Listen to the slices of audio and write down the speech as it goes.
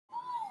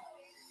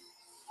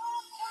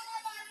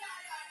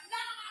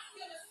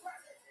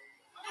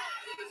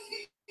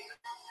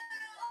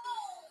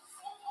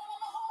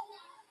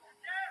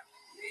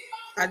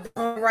I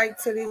don't write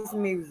to this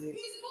music.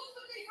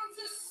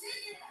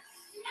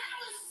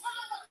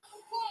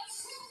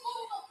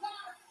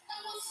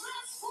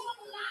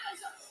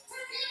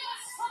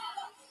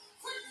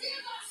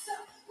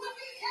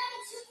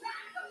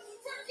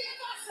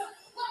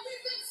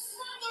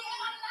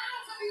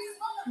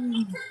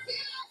 In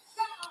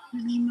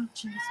the name of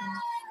Jesus.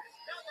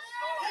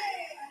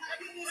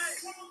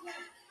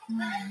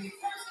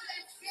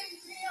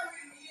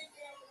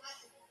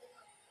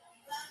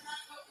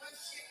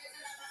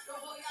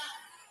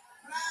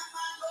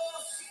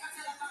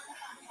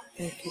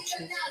 Thank you,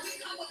 Jesus.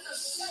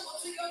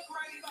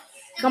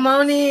 Come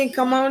on in,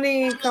 come on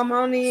in, come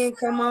on in,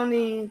 come on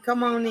in,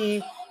 come on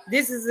in.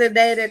 This is the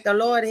day that the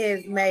Lord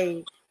has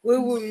made. We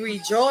will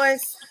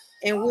rejoice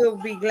and we'll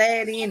be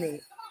glad in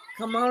it.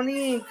 Come on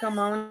in, come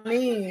on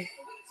in.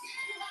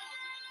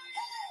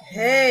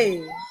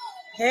 Hey,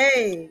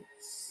 hey.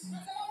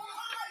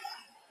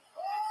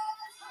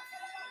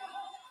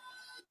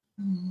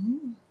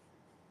 Mm-hmm.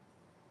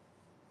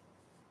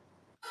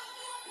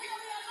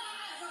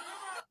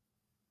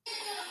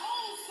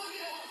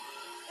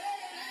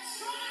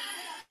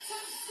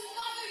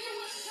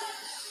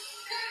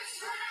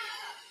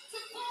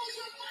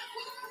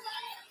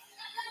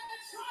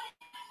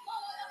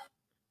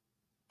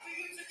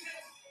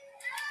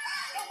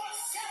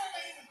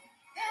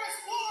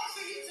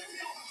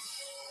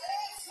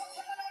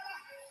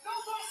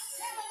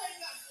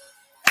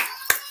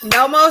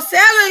 No more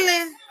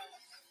settling.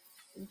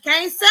 You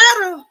can't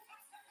settle.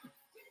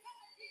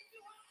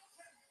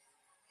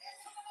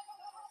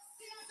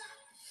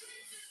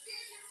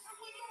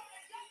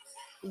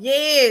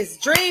 Yes,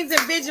 dreams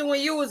and vision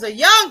when you was a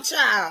young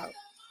child.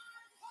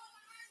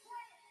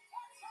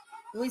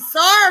 We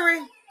sorry.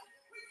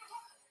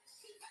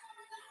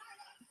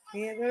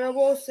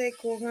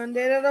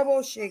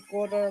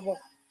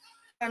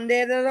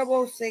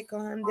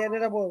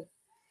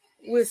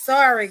 We're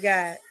sorry,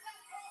 God.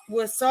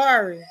 We're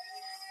sorry.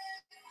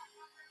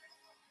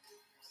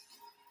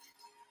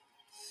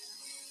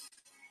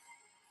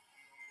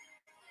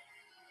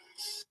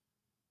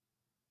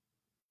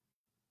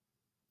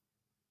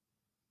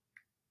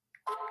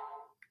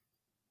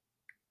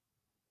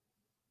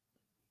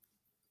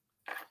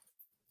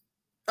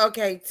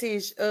 Okay,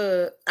 Tish.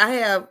 I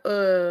have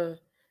a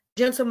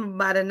gentleman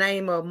by the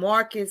name of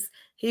Marcus.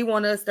 He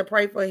want us to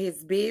pray for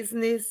his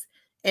business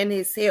and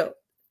his health.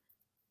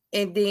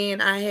 And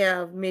then I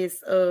have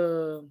Miss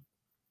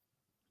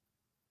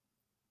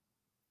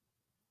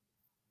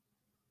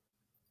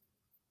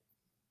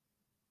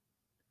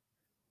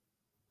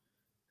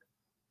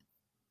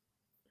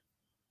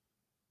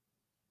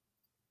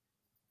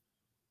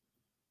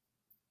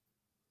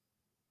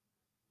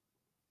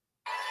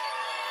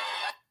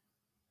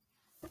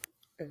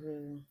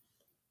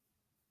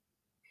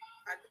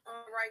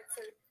right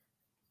to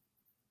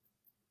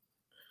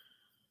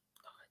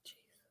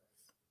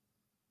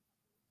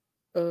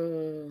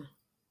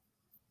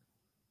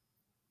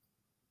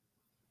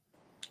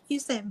You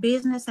said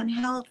business and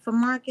health for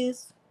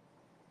Marcus?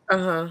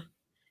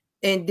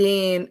 and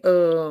then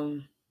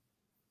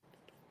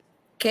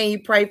can you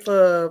pray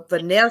for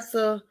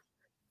Vanessa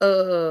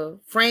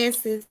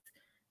Francis,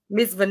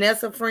 Miss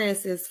Vanessa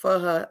Francis, for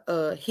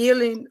her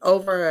healing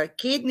over her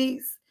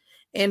kidneys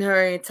and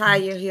her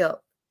entire health?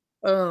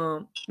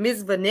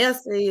 Miss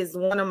Vanessa is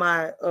one of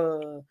my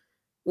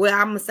well,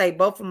 I'm gonna say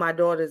both of my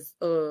daughter's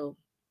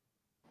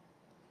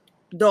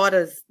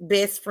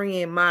best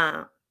friend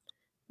mom,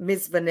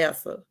 Miss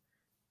Vanessa.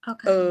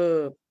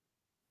 Okay.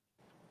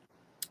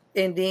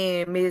 And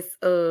then Miss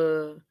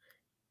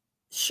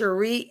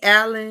Cherie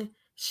Allen,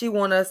 she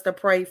want us to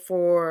pray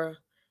for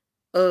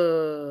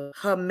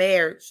her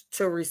marriage,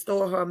 to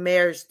restore her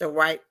marriage the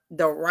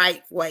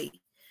right way.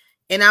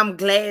 And I'm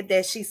glad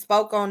that she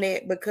spoke on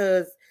that,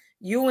 because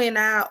you and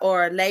I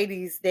are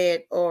ladies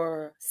that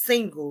are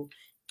single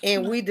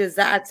and we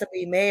desire to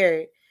be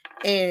married.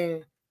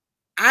 And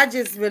I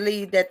just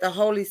believe that the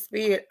Holy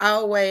Spirit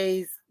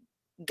always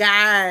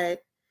guide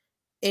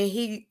and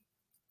he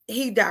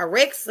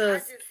directs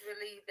us. I just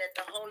believe that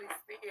the Holy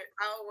Spirit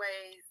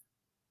always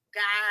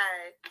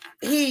guide.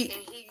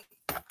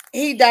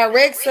 He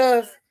directs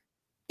us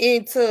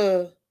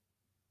into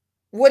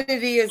what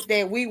it is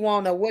that we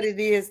want or what it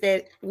is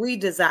that we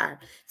desire.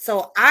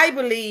 So I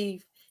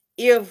believe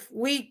if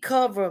we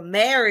cover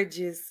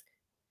marriages,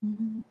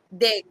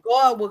 that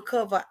God will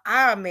cover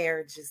our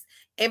marriages.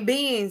 And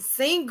being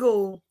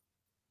single,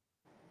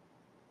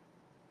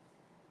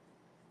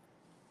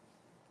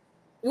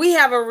 we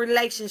have a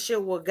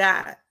relationship with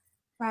God.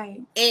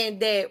 Right. And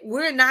that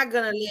we're not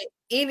going to let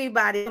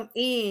anybody come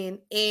in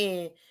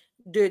and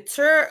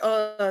deter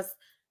us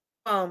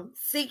from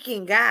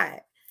seeking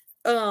God.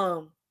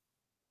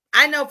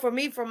 I know for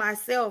me, for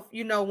myself,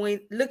 when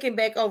looking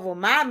back over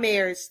my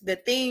marriage, the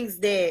things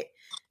that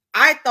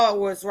I thought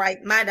was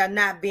right might have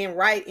not been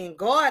right in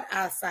God's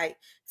eyesight.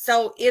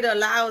 So it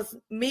allows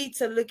me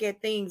to look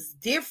at things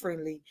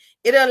differently.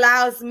 It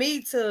allows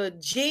me to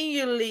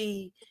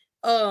genuinely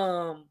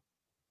love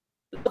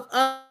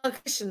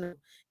unconditional.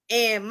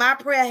 And my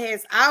prayer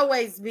has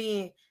always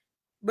been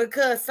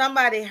because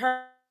somebody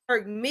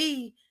hurt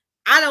me,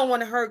 I don't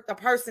want to hurt the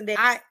person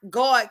that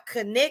God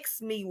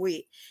connects me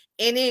with.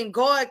 And then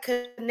God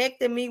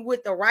connected me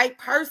with the right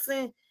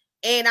person,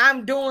 and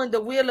I'm doing the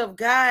will of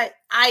God.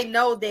 I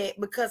know that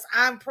because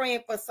I'm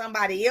praying for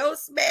somebody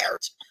else's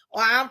marriage,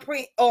 or I'm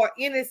praying or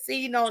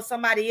interceding on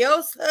somebody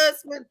else's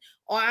husband,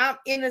 or I'm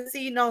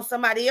interceding on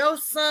somebody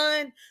else's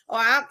son, or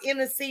I'm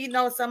interceding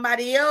on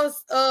somebody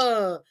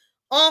else's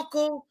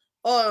uncle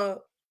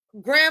or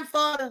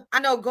grandfather. I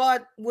know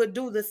God would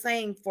do the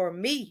same for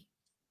me.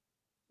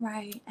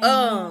 Right.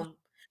 Amen. Um,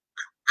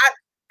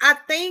 I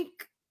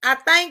I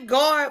thank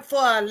God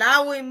for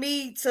allowing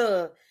me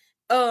to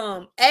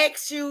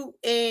ask you,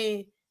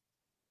 and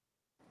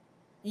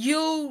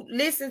you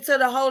listen to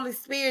the Holy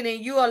Spirit,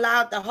 and you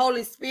allowed the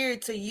Holy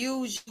Spirit to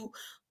use you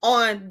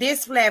on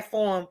this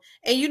platform.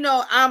 And you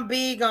know, I'm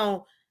big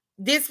on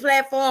this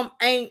platform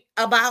ain't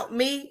about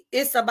me,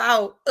 it's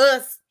about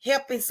us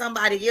helping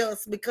somebody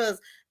else,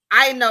 because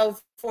I know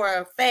for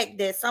a fact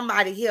that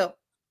somebody helped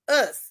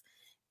us.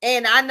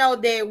 And I know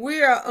that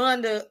we are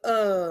under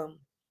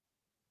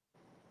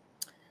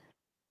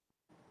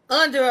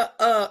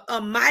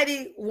a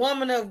mighty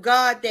woman of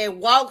God that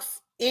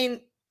walks in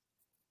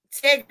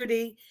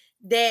integrity,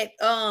 that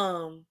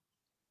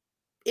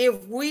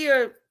if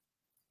we're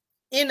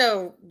in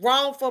a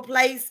wrongful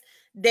place,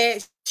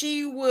 that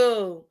she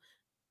will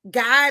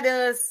guide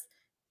us,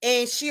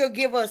 and she'll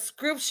give us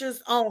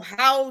scriptures on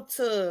how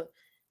to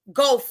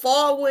go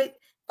forward.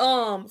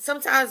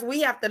 Sometimes we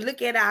have to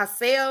look at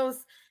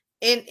ourselves,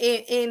 and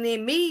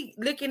in me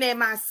looking at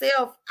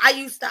myself, I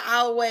used to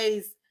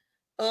always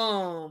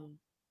down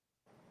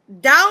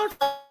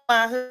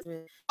my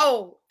husband.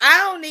 Oh, I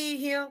don't need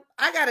him.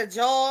 I got a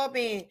job,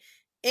 and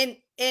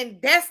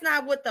that's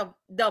not what the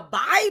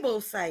Bible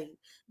say.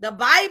 The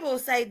Bible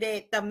say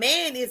that the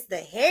man is the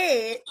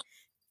head,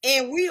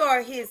 and we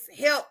are his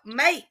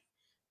helpmate.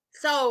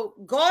 So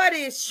God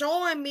is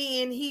showing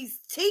me, and he's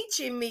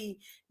teaching me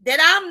that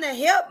I'm the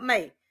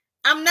helpmate.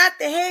 I'm not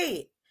the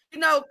head. You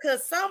know,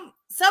 because some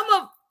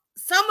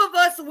of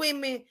us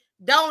women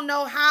don't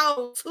know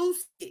how to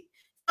sit.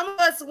 Some of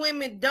us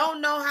women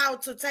don't know how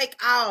to take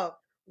our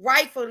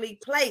rightfully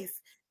place.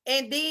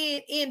 And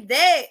then in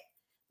that,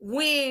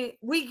 when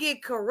we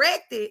get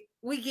corrected,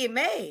 we get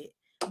mad.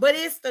 But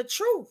it's the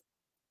truth.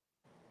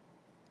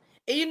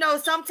 And you know,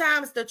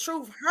 sometimes the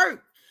truth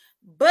hurt.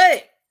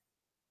 But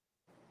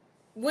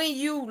when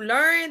you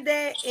learn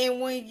that,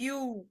 and when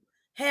you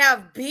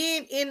have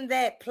been in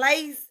that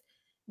place,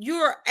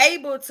 you're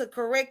able to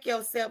correct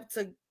yourself,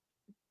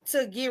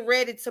 to get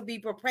ready to be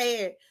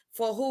prepared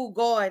for who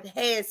God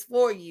has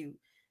for you.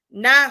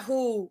 Not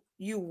who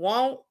you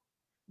want,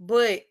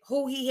 but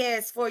who he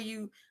has for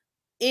you.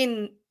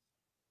 In,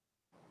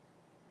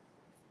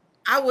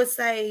 I would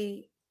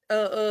say,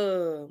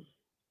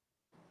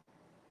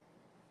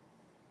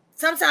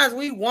 sometimes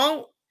we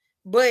want,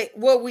 but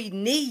what we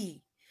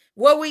need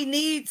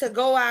to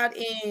go out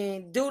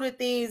and do the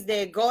things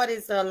that God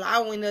is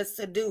allowing us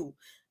to do.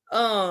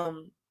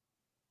 Um,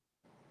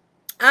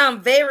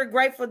 I'm very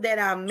grateful that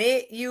I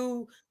met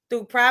you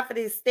through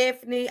Prophetess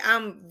Stephanie.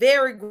 I'm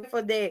very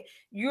grateful that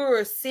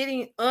you're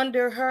sitting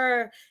under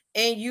her,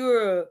 and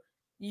you,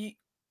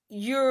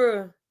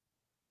 you're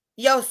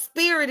your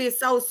spirit is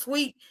so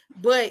sweet,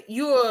 but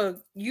you are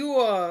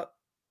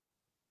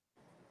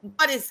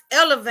God is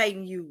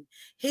elevating you.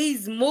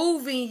 He's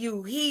moving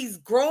you. He's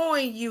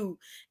growing you.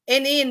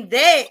 And in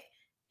that,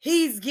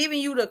 he's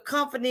giving you the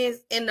confidence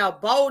and the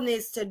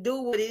boldness to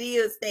do what it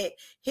is that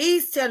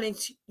he's telling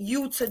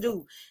you to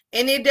do.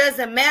 And it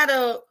doesn't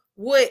matter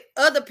what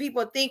other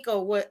people think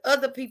or what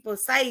other people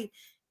say.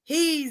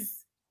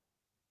 He's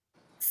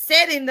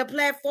setting the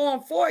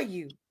platform for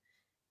you.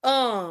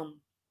 Um,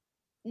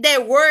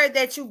 that word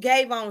that you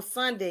gave on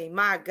Sunday,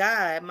 my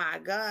God, my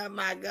God,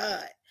 my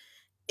God,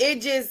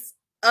 it just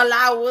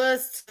allow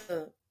us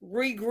to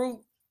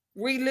regroup,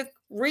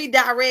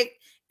 redirect,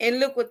 and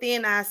look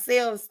within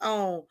ourselves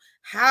on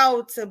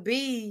how to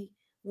be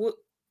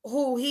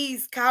who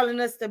he's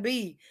calling us to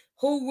be,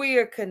 who we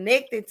are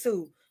connected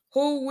to,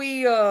 who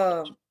we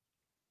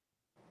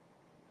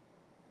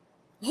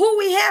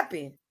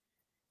happen.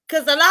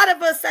 Because a lot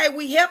of us say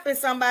we helping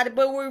somebody,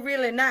 but we're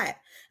really not.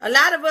 A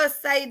lot of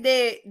us say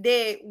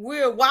that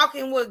we're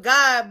walking with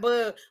God,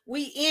 but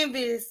we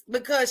envious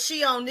because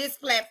she on this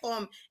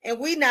platform and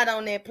we not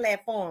on that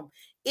platform.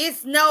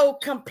 It's no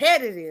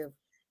competitive.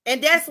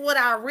 And that's what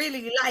I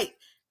really like.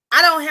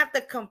 I don't have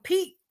to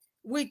compete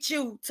with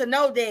you to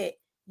know that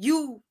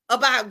you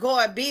about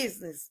God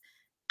business.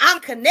 I'm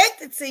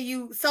connected to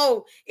you.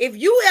 So if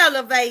you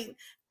elevate,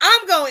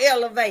 I'm going to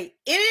elevate.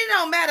 And it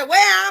don't matter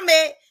where I'm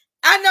at.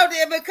 I know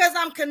that because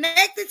I'm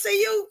connected to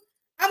you,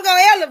 I'm going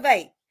to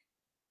elevate.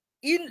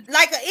 You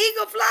like an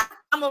eagle fly,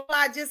 I'm going to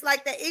fly just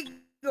like the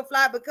eagle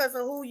fly because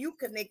of who you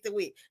connected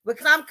with.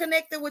 Because I'm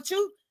connected with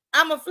you,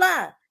 I'm going to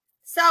fly.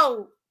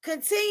 So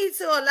continue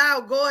to allow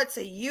God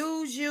to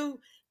use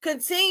you.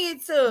 Continue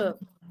to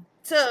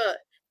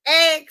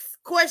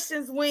ask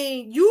questions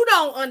when you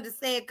don't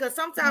understand, because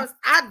sometimes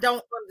I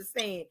don't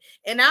understand.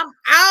 And I'm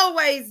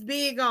always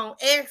big on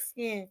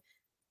asking.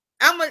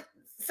 I'm going to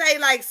say,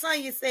 like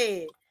Sonya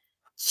said,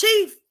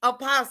 Chief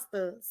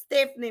Apostle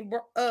Stephanie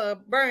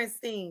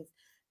Bernstein.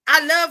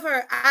 I love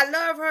her. I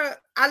love her.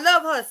 I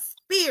love her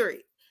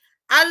spirit.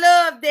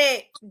 I love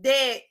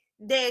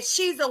that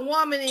she's a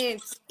woman in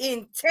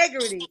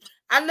integrity.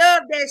 I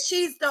love that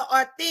she's the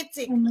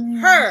authentic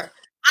her.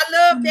 I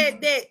love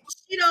that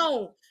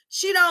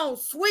she don't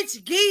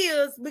switch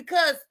gears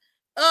because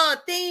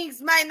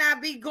things might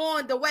not be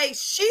going the way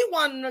she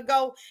wanted to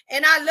go.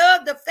 And I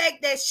love the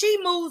fact that she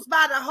moves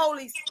by the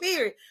Holy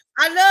Spirit.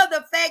 I love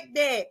the fact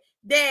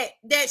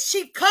that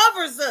she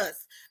covers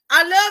us.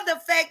 I love the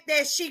fact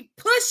that she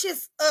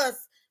pushes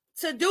us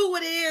to do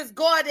what it is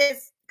God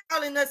is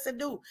calling us to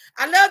do.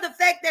 I love the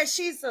fact that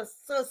she's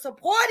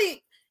supporting.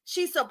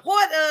 She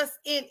support us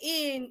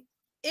in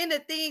the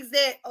things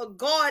that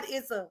God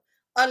is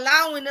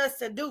allowing us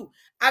to do.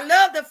 I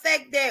love the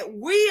fact that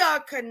we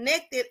are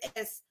connected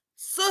as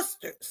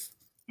sisters.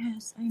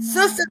 Yes, I know.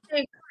 Sisters.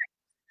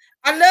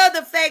 I love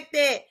the fact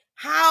that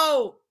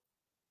how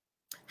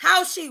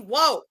she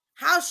walked,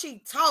 how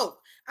she talked.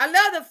 I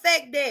love the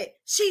fact that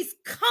she's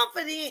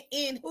confident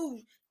in who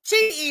she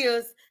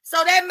is.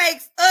 So that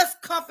makes us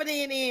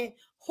confident in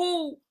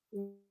who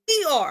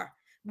we are.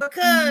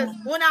 Because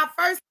when I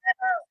first met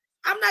her,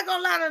 I'm not going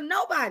to lie to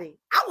nobody.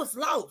 I was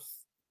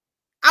lost.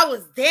 I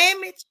was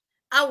damaged.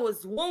 I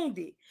was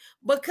wounded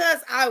because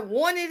I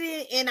wanted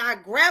it and I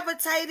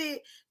gravitated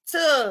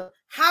to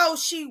how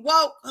she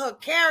walked, her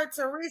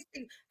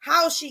characteristic,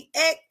 how she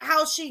act,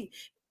 how she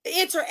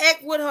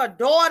interact with her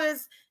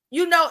daughters.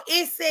 You know,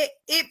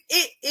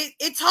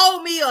 it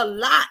told me a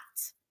lot.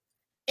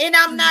 And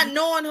I'm not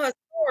knowing her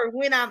story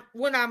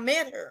when I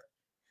met her.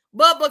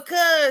 But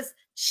because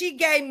she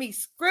gave me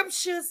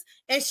scriptures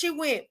and she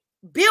went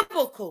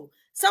biblical.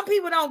 Some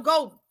people don't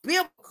go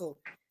biblical.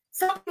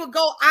 Some people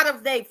go out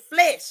of their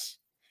flesh.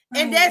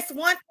 And that's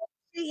one thing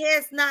she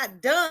has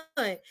not done.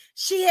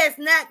 She has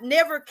not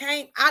never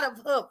came out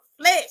of her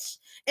flesh.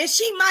 And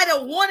she might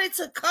have wanted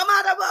to come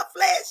out of her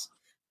flesh,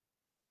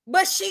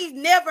 but she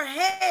never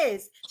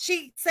has.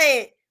 She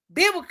said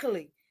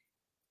biblically,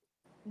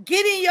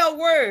 get in your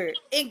word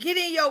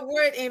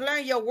and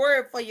learn your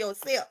word for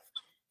yourself.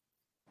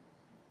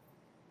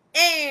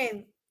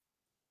 And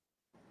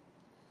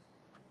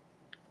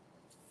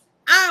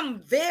I'm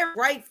very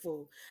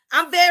grateful.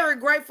 I'm very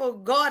grateful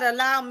God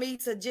allowed me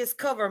to just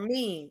cover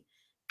men.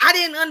 I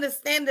didn't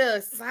understand the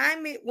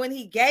assignment when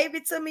he gave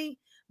it to me,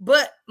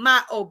 but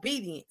my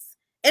obedience.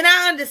 And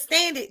I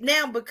understand it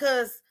now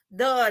because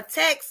the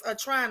attacks are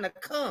trying to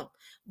come.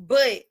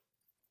 But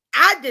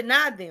I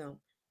deny them.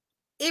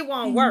 It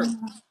won't work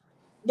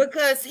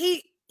because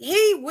he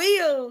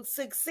will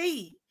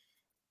succeed.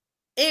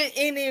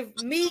 And if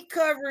me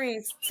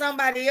covering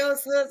somebody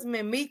else's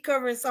husband, me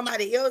covering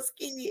somebody else's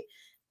kid,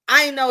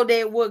 I know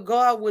that what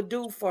God would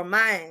do for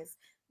mine.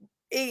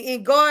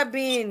 And God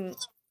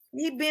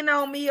he been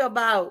on me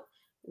about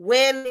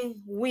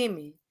wailing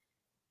women.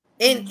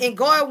 And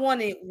God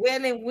wanted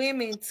wailing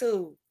women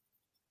too.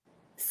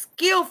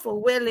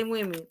 Skillful wailing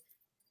women.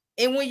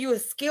 And when you're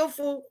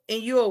skillful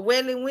and you're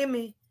wailing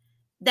women,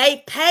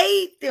 they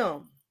paid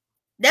them.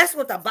 That's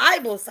what the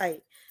Bible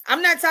say.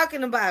 I'm not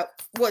talking about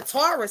what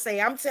Torah say.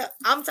 I'm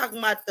talking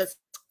about the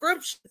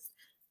scriptures.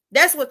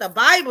 That's what the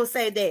Bible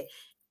say, that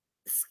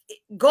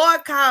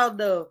God called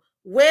the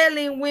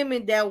wailing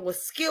women that were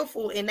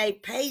skillful and they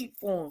paid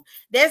for them.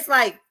 That's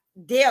like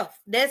death.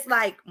 That's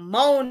like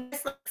moan.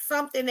 That's like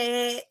something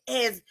that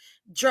has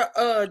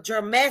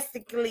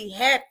dramatically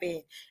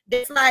happened.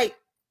 That's like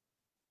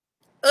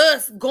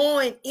us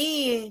going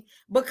in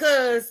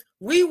because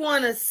we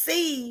want to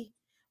see,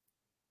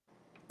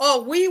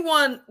 or we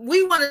want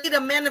to see the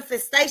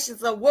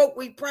manifestations of what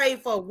we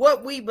prayed for,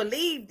 what we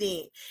believed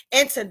in.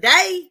 And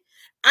today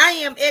I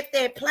am at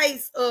that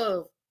place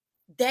of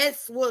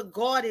that's what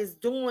God is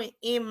doing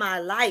in my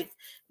life.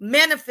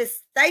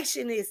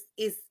 Manifestation is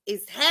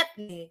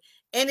happening,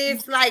 and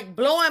it's like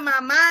blowing my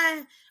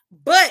mind.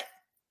 But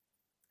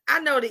I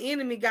know the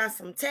enemy got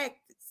some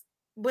tactics,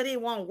 but it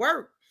won't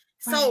work.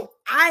 So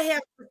I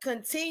have to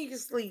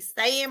continuously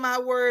stay in my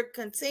word,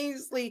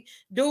 continuously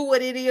do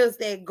what it is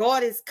that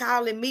God is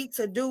calling me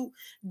to do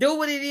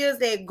what it is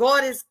that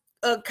God is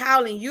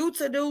calling you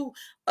to do,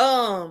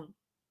 and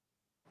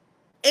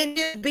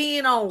just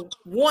being on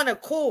one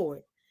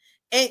accord.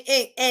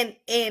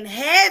 And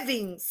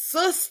having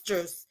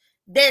sisters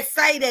that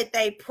say that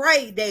they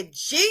pray, that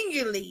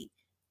genuinely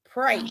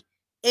pray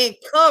and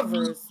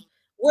covers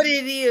what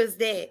it is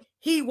that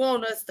he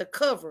wants us to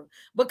cover.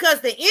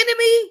 Because the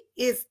enemy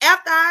is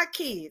after our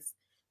kids.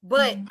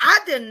 But I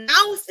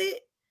denounce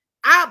it,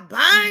 I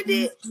bind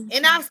it,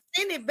 and I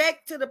send it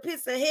back to the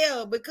pits of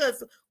hell,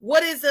 because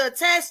what is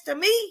attached to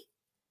me,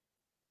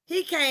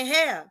 he can't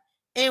have.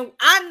 And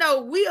I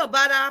know we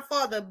about our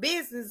Father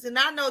business, and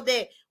I know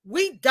that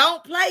we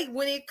don't play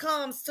when it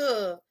comes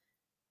to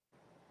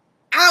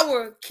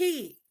our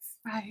kids.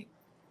 Right.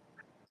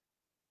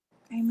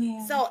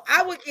 Amen. So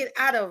I would get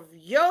out of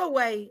your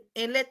way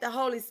and let the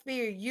Holy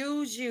Spirit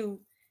use you.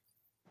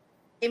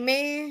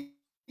 Amen.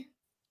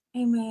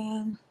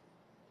 Amen.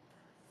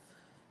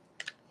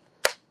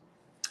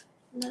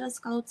 Let us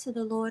go to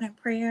the Lord in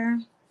prayer.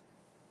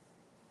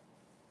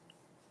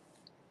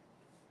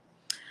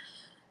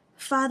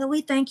 Father,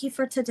 we thank you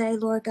for today,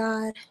 Lord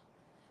God.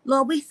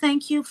 Lord, we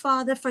thank you,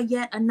 Father, for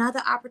yet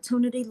another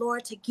opportunity,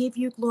 Lord, to give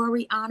you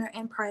glory, honor,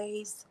 and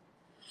praise.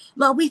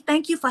 Lord, we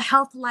thank you for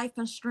health, life,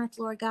 and strength,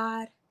 Lord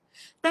God.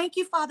 Thank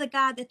you, Father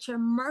God, that your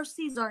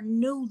mercies are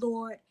new,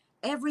 Lord,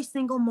 every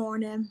single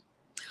morning.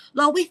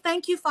 Lord, we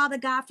thank you, Father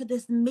God, for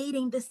this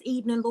meeting this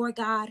evening, Lord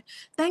God.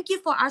 Thank you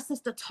for our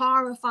sister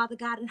Tara, Father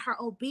God, and her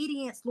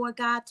obedience, Lord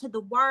God, to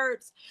the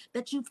words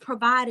that you've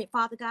provided,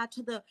 Father God,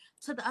 to the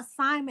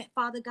assignment,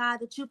 Father God,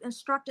 that you've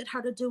instructed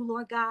her to do,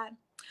 Lord God.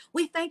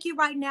 We thank you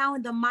right now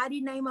in the mighty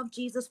name of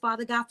Jesus,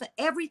 Father God, for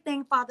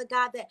everything, Father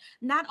God, that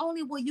not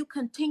only will you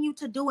continue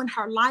to do in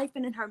her life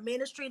and in her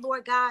ministry,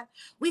 Lord God.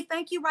 We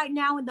thank you right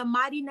now in the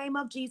mighty name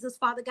of Jesus,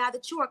 Father God,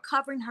 that you are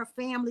covering her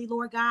family,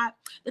 Lord God,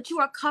 that you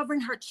are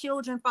covering her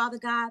children, Father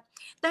God.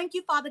 Thank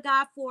you, Father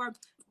God, for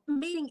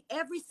meeting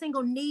every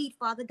single need,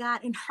 Father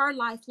God, in her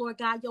life, Lord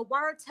God. Your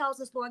word tells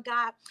us, Lord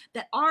God,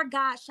 that our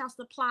God shall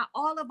supply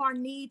all of our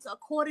needs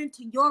according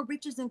to your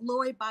riches and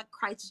glory by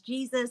Christ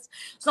Jesus.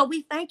 So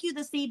we thank you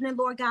this evening,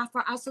 Lord God,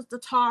 for our sister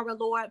Tara,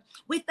 Lord.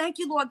 We thank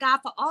you, Lord God,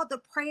 for all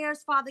the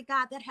prayers, Father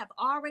God, that have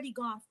already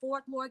gone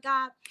forth, Lord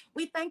God.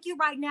 We thank you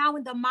right now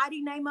in the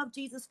mighty name of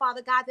Jesus,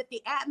 Father God, that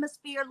the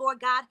atmosphere,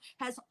 Lord God,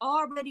 has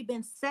already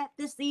been set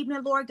this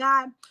evening, Lord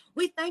God.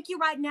 We thank you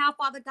right now,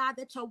 Father God,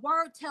 that your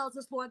word tells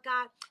us, Lord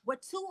God, where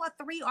 2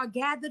 or 3 are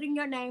gathered in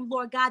your name,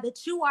 Lord God,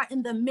 that you are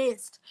in the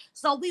midst.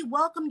 So we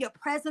welcome your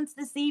presence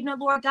this evening,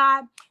 Lord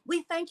God.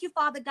 We thank you,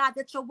 Father God,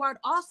 that your word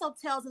also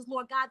tells us,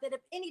 Lord God, that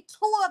if any 2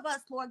 of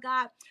us, Lord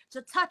God,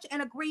 to touch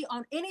and agree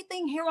on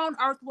anything here on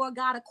earth, Lord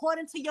God,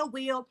 according to your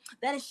will,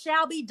 that it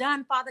shall be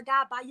done, Father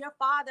God, by your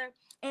Father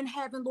in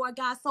heaven, Lord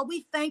God. So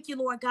we thank you,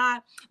 Lord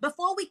God.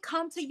 Before we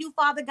come to you,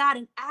 Father God,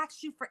 and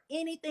ask you for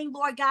anything,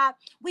 Lord God,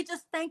 we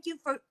just thank you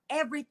for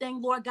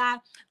everything, Lord God.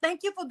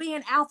 Thank you for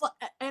being Alpha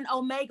and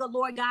Omega,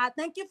 Lord God.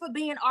 Thank you for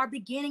being our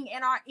beginning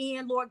and our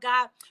end, Lord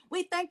God.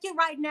 We thank you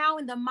right now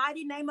in the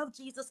mighty name of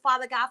Jesus,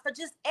 Father God, for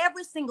just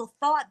every single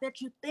thought that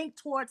you think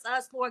towards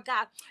us, Lord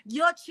God.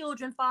 Your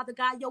children, Father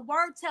God. Your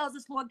word tells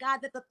us, Lord God,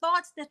 that the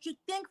thoughts that you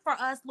think for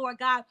us, Lord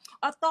God,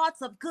 are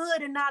thoughts of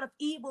good and not of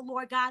evil,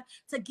 Lord God,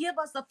 to give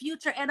us a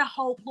future and a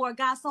hope, Lord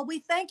God. So we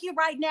thank you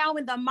right now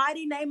in the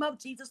mighty name of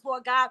Jesus,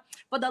 Lord God,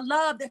 for the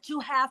love that you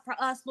have for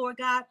us, Lord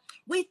God.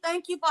 We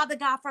thank you, Father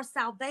God, for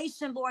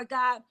salvation, Lord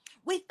God.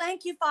 We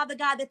thank you, Father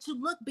God, that you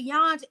look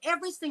beyond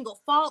every single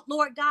fault,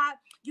 Lord God.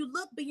 You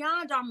look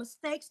beyond our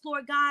mistakes,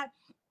 Lord God.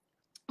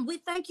 We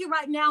thank you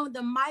right now in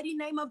the mighty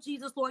name of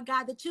Jesus, Lord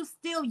God, that you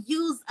still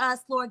use us,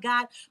 Lord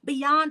God,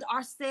 beyond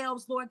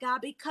ourselves, Lord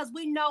God, because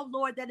we know,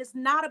 Lord, that it's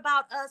not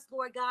about us,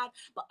 Lord God,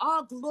 but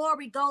all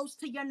glory goes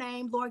to your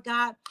name, Lord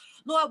God.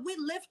 Lord, we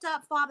lift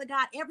up, Father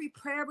God, every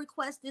prayer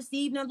request this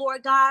evening,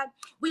 Lord God.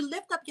 We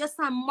lift up your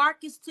son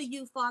Marcus to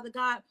you, Father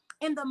God.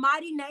 In the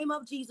mighty name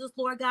of Jesus,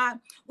 Lord God,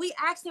 we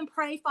ask and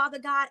pray, Father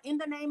God, in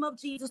the name of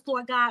Jesus,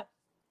 Lord God,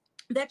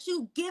 that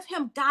you give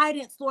him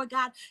guidance, Lord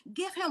God.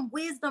 Give him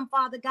wisdom,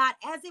 Father God,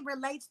 as it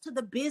relates to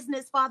the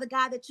business, Father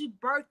God, that you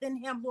birthed in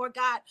him, Lord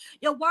God.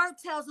 Your word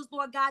tells us,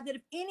 Lord God, that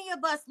if any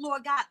of us,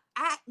 Lord God,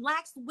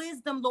 lacks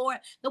wisdom, Lord,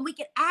 then we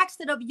can ask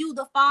it of you,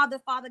 the Father,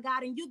 Father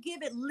God, and you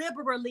give it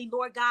liberally,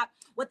 Lord God,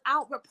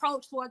 without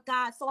reproach, Lord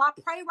God. So I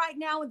pray right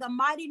now in the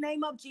mighty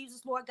name of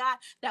Jesus, Lord God,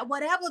 that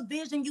whatever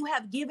vision you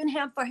have given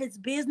him for his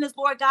business,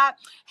 Lord God,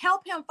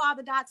 help him,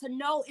 Father God, to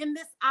know in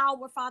this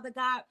hour, Father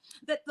God,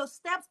 that the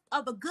steps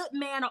of a good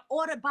man are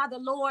ordered by the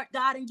Lord,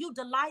 God, and you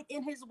delight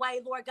in his way,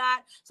 Lord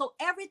God. So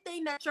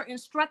everything that you're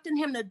instructing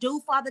him to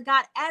do, Father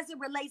God, as it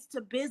relates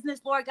to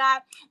business, Lord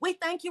God, we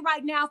thank you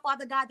right now,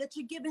 Father God, that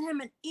you're giving him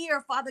an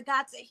ear, Father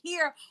God, to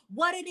hear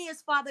what it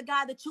is, Father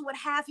God, that you would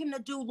have him to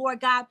do,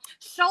 Lord God.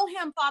 Show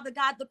him, Father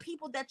God, the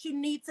people that you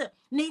need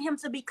him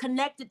to be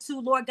connected to,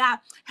 Lord God.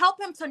 Help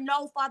him to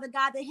know, Father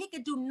God, that he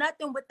could do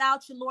nothing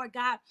without you, Lord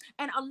God,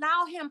 and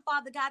allow him,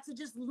 Father God, to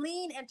just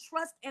lean and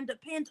trust and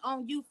depend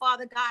on you,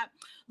 Father God.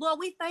 Lord,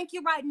 we thank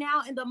you right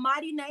now in the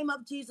mighty name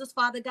of Jesus,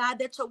 Father God,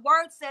 that your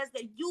word says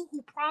that you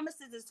who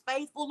promises is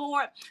faithful,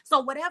 Lord. So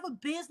whatever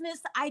business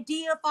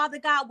idea, Father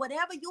God,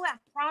 whatever you have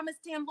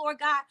promised him, Lord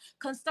God,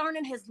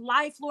 concerning his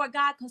life, Lord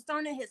God,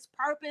 concerning his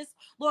purpose,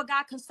 Lord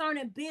God,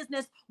 concerning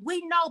business,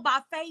 we know by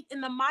faith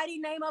in the mighty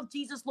name of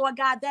Jesus, Lord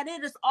God, that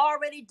it is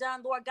already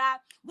done, Lord God.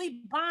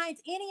 We bind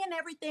any and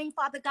everything,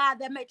 Father God,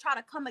 that may try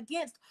to come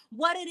against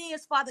what it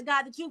is, Father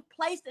God, that you've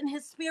placed in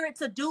his spirit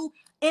to do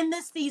in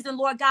this season,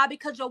 Lord God,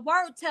 because your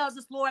word tells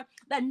us, Lord,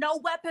 Lord, that no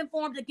weapon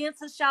formed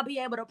against us shall be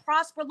able to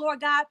prosper,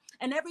 Lord God,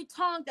 and every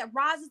tongue that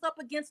rises up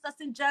against us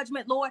in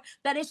judgment, Lord,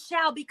 that it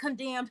shall be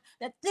condemned,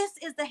 that this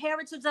is the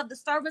heritage of the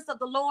servants of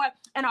the Lord,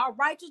 and our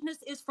righteousness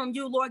is from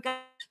you, Lord God.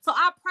 So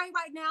I pray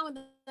right now in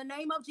the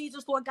name of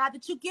Jesus, Lord God,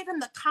 that you give him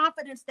the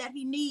confidence that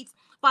he needs,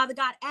 Father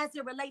God, as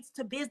it relates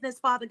to business,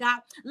 Father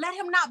God. Let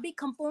him not be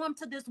conformed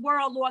to this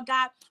world, Lord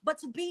God, but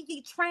to be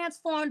ye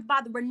transformed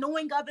by the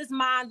renewing of his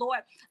mind, Lord.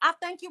 I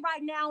thank you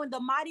right now in the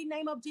mighty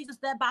name of Jesus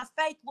that by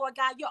faith, Lord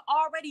God, you're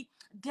already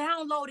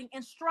downloading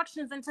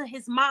instructions into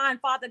his mind,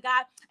 Father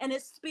God, and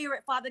his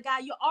spirit, Father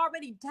God. You're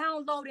already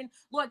downloading,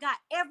 Lord God,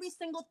 every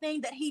single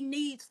thing that he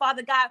needs,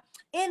 Father God,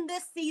 in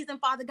this season,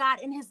 Father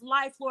God, in his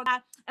life, Lord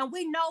God. And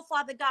we know,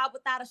 Father God,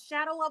 without a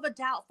shadow of a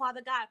doubt,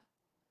 Father God,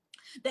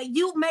 that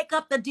you make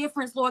up the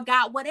difference, Lord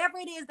God. Whatever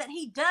it is that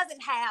he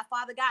doesn't have,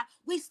 Father God,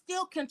 we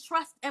still can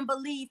trust and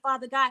believe,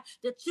 Father God,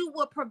 that you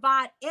will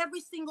provide every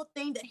single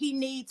thing that he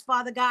needs,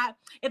 Father God.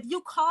 If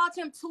you called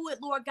him to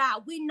it, Lord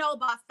God, we know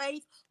by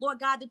faith, Lord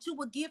God, that you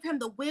will give him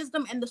the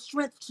wisdom and the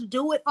strength to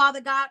do it,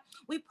 Father God.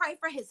 We pray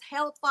for his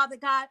health, Father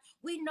God.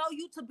 We know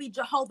you to be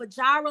Jehovah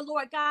Jireh,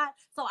 Lord God.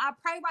 So I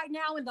pray right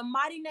now in the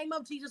mighty name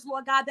of Jesus,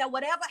 Lord God, that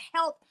whatever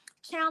health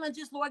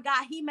challenges, Lord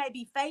God, he may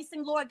be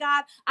facing, Lord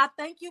God, I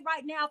thank you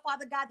right now,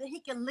 Father God, that he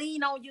can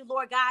lean on you,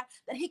 Lord God,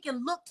 that he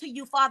can look to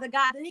you, Father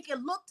God, that he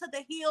can look to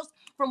the hills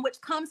from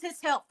which comes his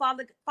help,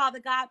 Father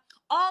God.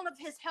 All of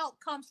his help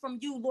comes from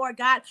you, Lord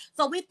God.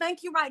 So we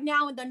thank you right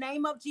now in the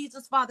name of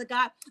Jesus, Father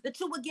God, that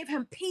you would give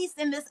him peace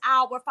in this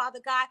hour,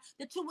 Father God,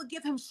 that you would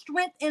give him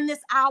strength in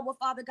this hour,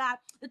 Father God,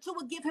 that you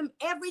would give him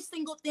every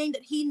single thing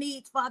that he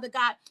needs, Father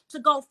God, to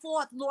go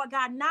forth, Lord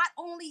God, not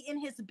only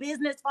in his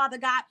business, Father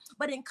God,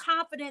 but in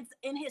confidence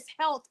in his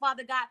health,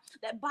 Father God,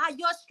 that by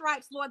your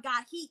stripes, Lord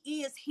God, he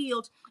is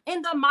healed.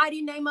 In the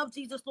mighty name of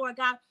Jesus, Lord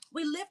God,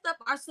 we lift up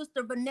our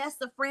sister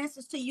Vanessa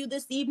Francis to you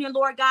this evening,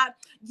 Lord God.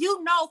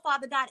 You know,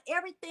 Father God,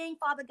 everything,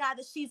 Father God,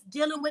 that she's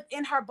dealing with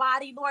in her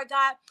body, Lord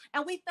God.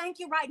 And we thank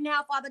you right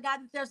now, Father God,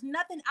 that there's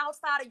nothing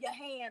outside of your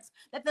hands,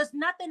 that there's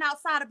nothing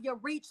outside of your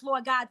reach,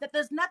 Lord God, that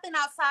there's nothing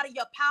outside of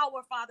your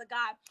power, Father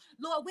God.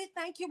 Lord, we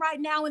thank you right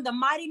now in the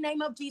mighty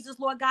name of Jesus,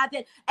 Lord God,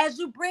 that as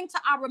you bring to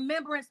our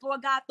remembrance,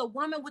 Lord God, the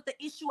woman with the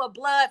issue of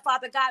blood,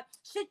 Father God,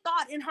 she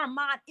thought in her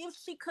mind, if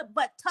she could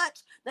but touch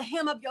the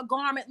hem of your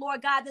garment,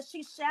 Lord God, that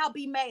she shall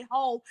be made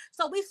whole.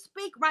 So we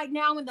speak right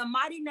now in the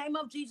mighty name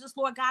of Jesus,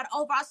 Lord God,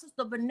 over our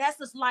sister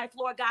Vanessa's life,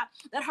 Lord God,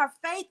 that her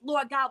faith,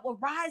 Lord God, will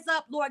rise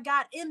up, Lord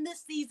God, in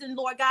this season,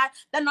 Lord God,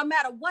 that no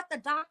matter what the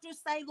doctors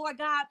say, Lord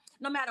God,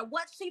 no matter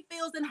what she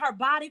feels in her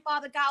body,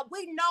 Father God,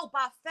 we know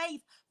by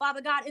faith,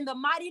 Father God, in the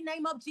mighty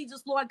name of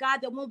Jesus, Lord God,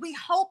 that when we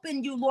hope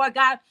in you, Lord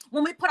God,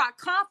 when we put our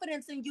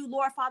confidence in you,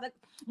 Lord Father,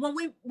 when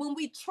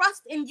we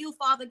trust in you,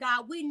 Father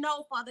God, we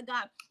know, Father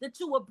God, that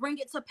you will bring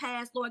it to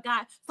pass, Lord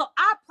God. So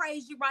I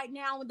praise you right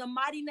now in the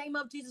mighty name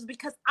of Jesus,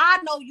 because I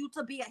know you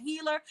to be a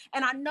healer,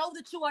 and I know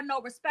that you are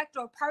no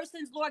respecter of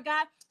persons, Lord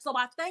God. So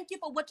I thank you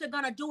for what you're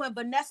going to do in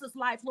Vanessa's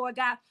life, Lord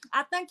God.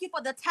 I thank you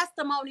for the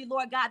testimony,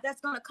 Lord God,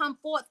 that's going to come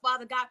forth,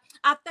 Father God.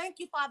 I thank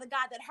you, Father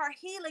God, that her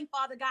healing,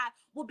 Father God,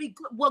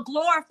 will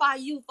glorify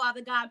you,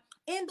 Father God,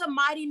 in the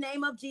mighty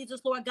name of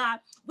Jesus, Lord God.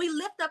 We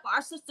lift up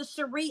our sister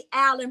Cherie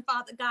Allen,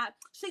 Father God.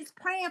 She's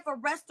praying for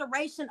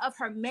restoration of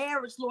her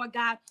marriage, Lord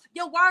God.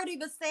 Your word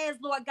even says,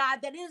 Lord God,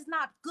 that it is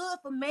not good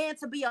for man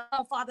to be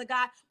alone, Father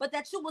God, but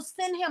that you will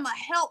send him a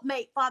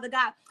helpmate, Father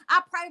God.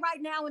 I pray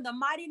right now in the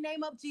mighty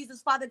name of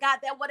Jesus, Father God,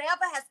 that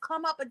whatever has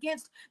come up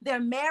against their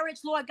marriage,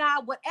 Lord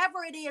God,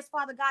 whatever it is,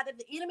 Father God, that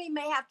the enemy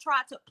may have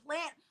tried to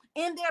plant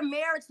in their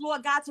marriage,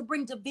 Lord God, to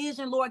bring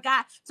division, Lord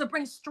God, to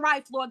bring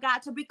strife, Lord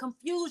God, to bring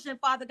confusion,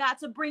 Father God,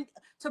 to bring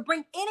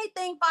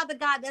anything, Father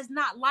God, that's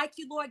not like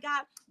you, Lord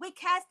God. We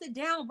cast it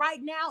down right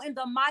now in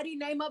the mighty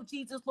name of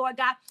Jesus, Lord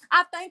God.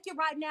 I thank you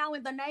right now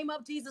in the name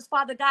of Jesus,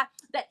 Father God,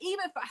 that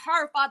even for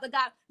her, Father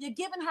God, you're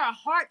giving her a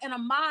heart and a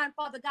mind,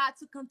 Father God,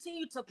 to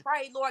continue to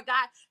pray, Lord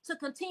God, to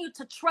continue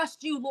to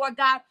trust you, Lord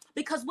God,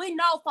 because we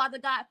know, Father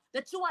God,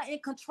 that you are in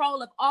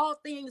control of all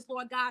things,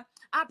 Lord God.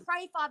 I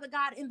pray, Father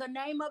God, in the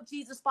name of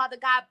Jesus, Father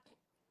God,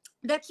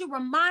 that you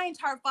remind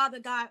her, Father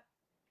God,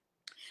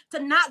 to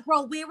not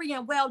grow weary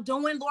and well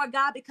doing, Lord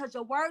God, because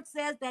your word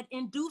says that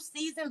in due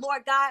season,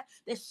 Lord God,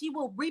 that she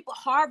will reap a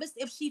harvest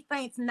if she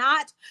faints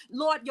not.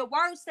 Lord, your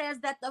word says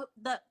that the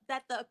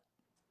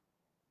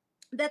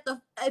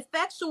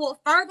effectual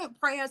fervent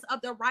prayers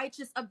of the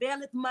righteous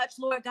availeth much,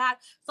 Lord God.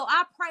 So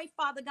I pray,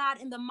 Father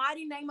God, in the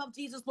mighty name of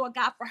Jesus, Lord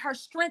God, for her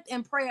strength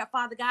in prayer,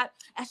 Father God,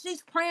 as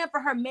she's praying for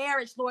her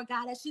marriage, Lord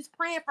God, as she's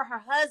praying for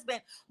her husband,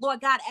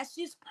 Lord God, as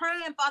she's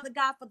praying, Father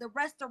God, for the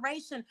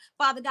restoration,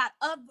 Father God,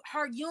 of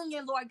her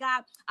union, Lord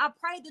God. I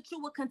pray that you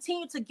will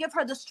continue to give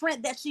her the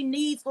strength that she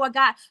needs, Lord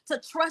God, to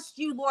trust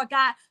you, Lord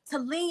God, to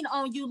lean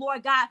on you,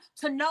 Lord God,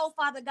 to know,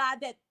 Father God,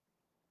 that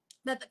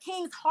that the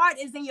king's heart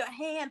is in your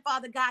hand,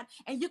 Father God,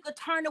 and you could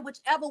turn it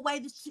whichever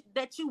way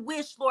that you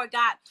wish, Lord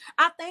God.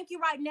 I thank you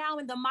right now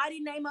in the mighty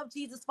name of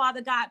Jesus,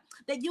 Father God,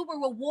 that you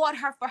will reward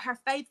her for her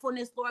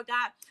faithfulness, Lord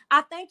God.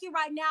 I thank you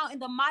right now in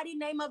the mighty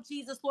name of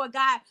Jesus, Lord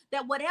God,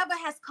 that whatever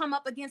has come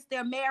up against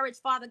their marriage,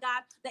 Father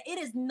God, that it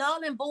is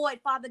null and void,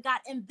 Father God,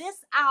 in this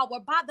hour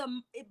by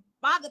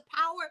the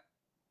power,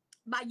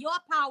 by your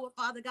power,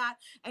 Father God,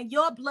 and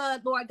your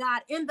blood, Lord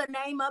God, in the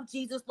name of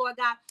Jesus, Lord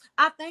God.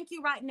 I thank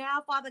you right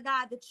now, Father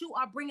God, that you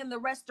are bringing the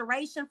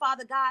restoration,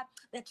 Father God,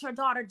 that your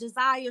daughter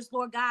desires,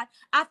 Lord God.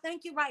 I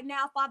thank you right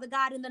now, Father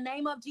God, in the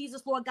name of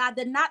Jesus, Lord God,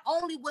 that not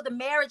only will the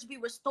marriage be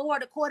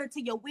restored according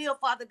to your will,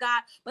 Father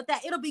God, but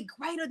that it'll be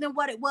greater than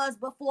what it was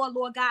before,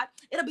 Lord God.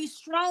 It'll be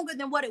stronger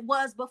than what it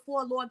was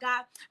before, Lord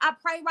God. I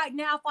pray right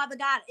now, Father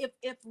God,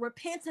 if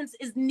repentance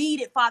is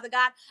needed, Father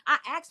God, I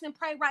ask and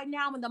pray right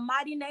now in the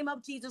mighty name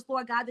of Jesus,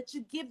 Lord God, that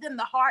you give them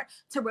the heart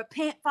to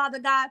repent, Father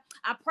God.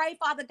 I pray,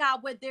 Father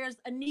God, where there's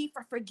a need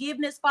for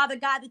forgiveness, Father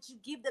God, that you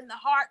give them the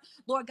heart,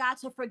 Lord God,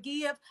 to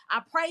forgive.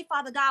 I pray,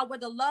 Father God, where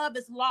the love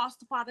is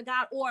lost, Father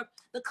God, or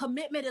the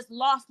commitment is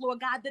lost, Lord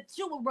God, that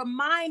you will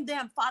remind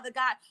them, Father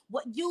God,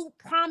 what you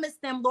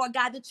promised them, Lord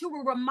God, that you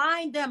will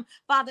remind them,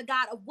 Father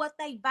God, of what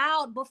they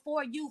vowed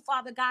before you,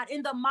 Father God,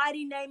 in the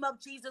mighty name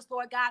of Jesus,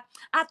 Lord God.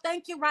 I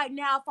thank you right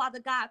now, Father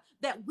God,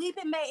 that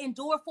weeping may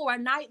endure for a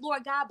night,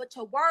 Lord God, but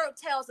your word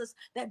tells us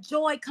that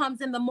joy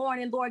comes in the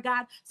morning, Lord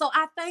God. So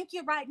I thank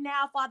you right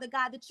now, Father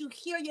God, that you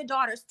hear your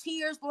daughter's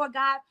tears, Lord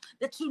God,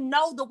 that you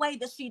know the way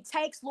that she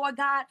takes, Lord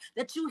God,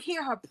 that you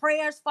hear her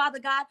prayers, Father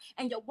God,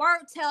 and your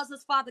word tells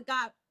us, Father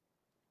God,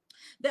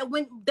 that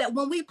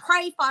when we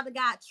pray, Father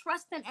God,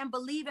 trusting and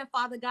believing,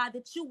 Father God,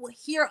 that you will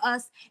hear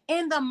us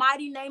in the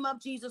mighty name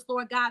of Jesus,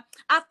 Lord God.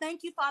 I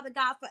thank you, Father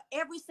God, for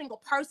every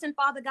single person,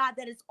 Father God,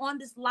 that is on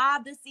this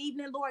live this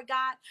evening, Lord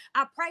God.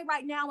 I pray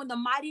right now in the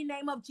mighty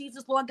name of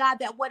Jesus, Lord God,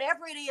 that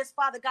whatever it is,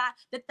 Father God,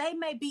 that they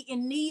may be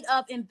in need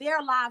of in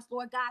their lives,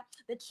 Lord God,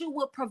 that you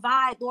will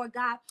provide, Lord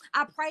God.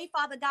 I pray,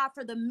 Father God,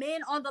 for the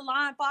men on the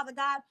line, Father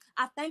God.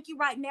 I thank you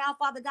right now,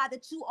 Father God,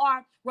 that you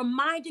are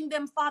reminding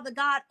them, Father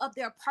God, of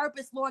their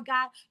purpose, Lord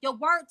God. Your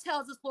word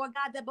tells us, Lord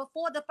God, that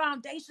before the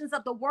foundations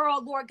of the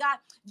world, Lord God,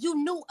 you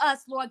knew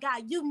us, Lord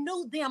God. You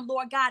knew them,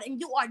 Lord God, and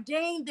you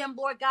ordained them,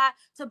 Lord God,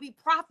 to be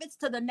prophets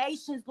to the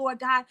nations, Lord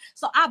God.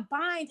 So I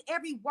bind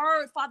every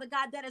word, Father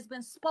God, that has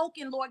been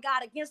spoken, Lord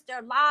God, against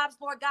their lives,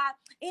 Lord God.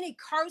 Any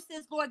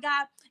curses, Lord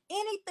God,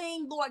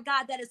 anything, Lord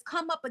God, that has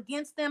come up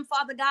against them,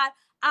 Father God,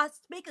 I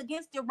speak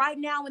against it right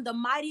now in the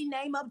mighty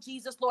name of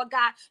Jesus, Lord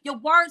God. Your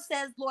word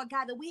says, Lord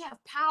God, that we have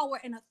power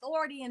and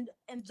authority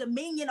and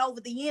dominion over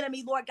the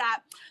enemy, Lord God.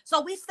 So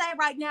we say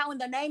right now in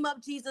the name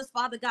of Jesus,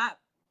 Father God,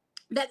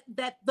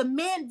 that the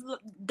men,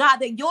 God,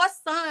 that your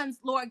sons,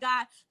 Lord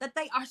God, that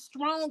they are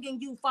strong in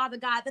you, Father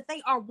God, that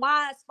they are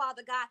wise,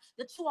 Father God,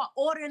 that you are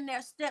ordering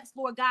their steps,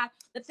 Lord God,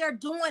 that they're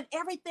doing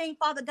everything,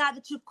 Father God,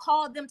 that you've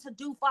called them to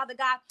do, Father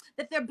God,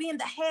 that they're being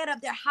the head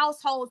of their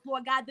households,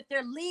 Lord God, that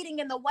they're leading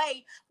in the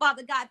way,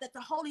 Father God, that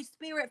the Holy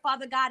Spirit,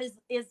 Father God,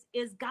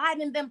 is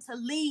guiding them to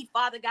lead,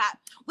 Father God.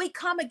 We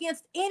come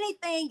against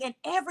anything and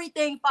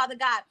everything, Father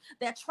God,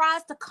 that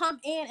tries to come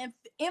in and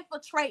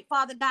infiltrate,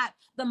 Father God,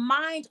 the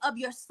mind of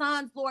your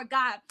sons, Lord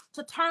God,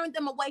 to turn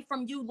them away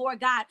from you, Lord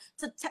God,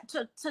 to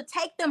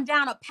take them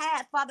down a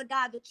path, Father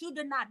God, that you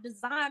did not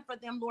design for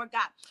them, Lord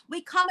God.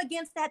 We come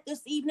against that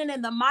this evening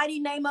in the mighty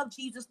name of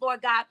Jesus,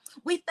 Lord God.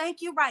 We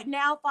thank you right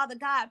now, Father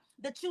God,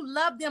 that you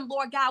love them,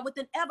 Lord God, with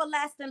an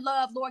everlasting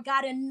love, Lord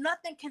God, and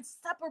nothing can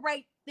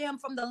separate them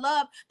from the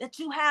love that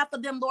you have for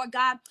them, Lord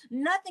God.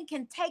 Nothing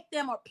can take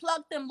them or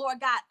pluck them, Lord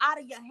God, out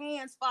of your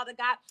hands, Father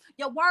God.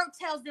 Your word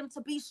tells them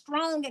to be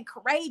strong and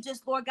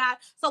courageous, Lord God.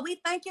 So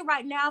we thank you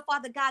right now,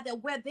 Father God,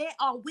 that where they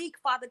are weak,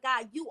 Father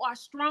God, you are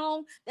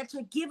strong, that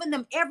you're giving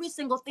them every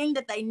single thing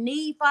that they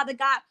need, Father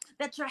God,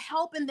 that you're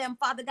helping them,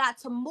 Father God,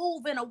 to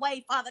move in a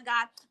way, Father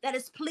God, that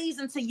is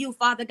pleasing to you,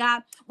 Father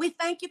God. We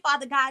thank you,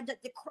 Father God,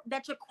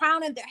 that you're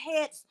crowning their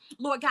heads,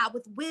 Lord God,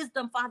 with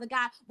wisdom, Father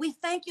God. We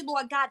thank you,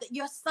 Lord God, that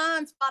your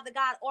sons, Father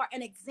God, are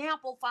an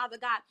example, Father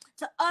God,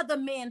 to other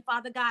men,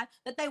 Father God,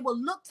 that they will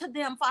look to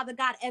them, Father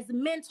God, as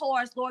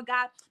mentors, Lord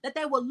God, that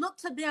they will look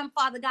to them,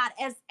 Father God,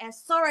 as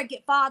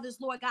surrogate fathers,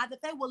 Lord God,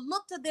 that they will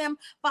look to them,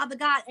 Father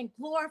God, and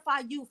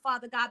glorify you,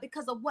 Father God,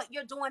 because of what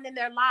you're doing in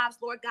their lives,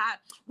 Lord God.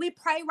 We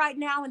pray right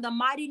now in the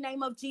mighty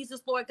name of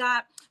Jesus, Lord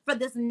God, for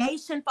this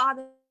nation,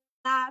 Father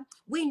God.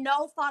 We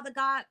know, Father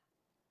God,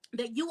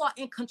 that you are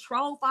in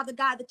control, Father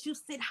God, that you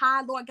sit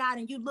high, Lord God,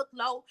 and you look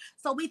low.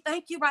 So we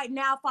thank you right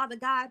now, Father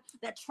God,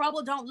 that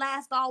trouble don't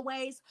last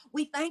always.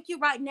 We thank you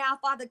right now,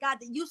 Father God,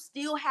 that you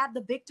still have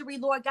the victory,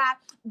 Lord God,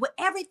 with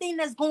everything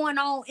that's going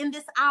on in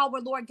this hour,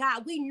 Lord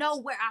God. We know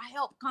where our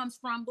help comes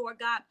from, Lord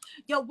God.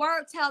 Your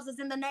word tells us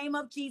in the name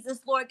of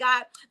Jesus, Lord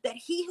God, that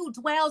he who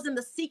dwells in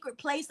the secret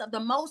place of the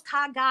Most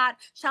High God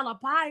shall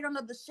abide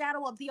under the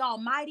shadow of the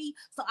Almighty.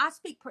 So I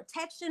speak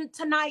protection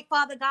tonight,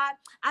 Father God.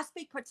 I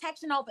speak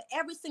protection over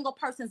every single single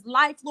person's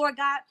life, Lord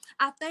God.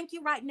 I thank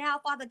you right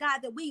now, Father God,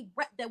 that we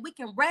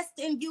can rest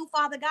in you,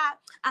 Father God.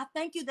 I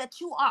thank you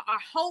that you are our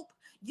hope.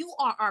 You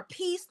are our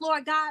peace,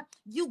 Lord God.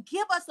 You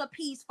give us a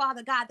peace,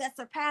 Father God, that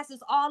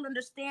surpasses all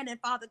understanding,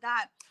 Father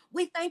God.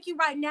 We thank you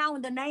right now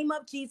in the name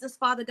of Jesus,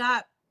 Father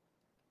God,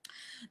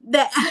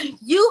 that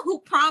you who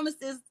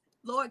promises,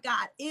 Lord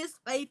God, is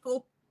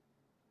faithful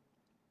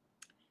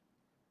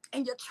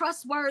and you're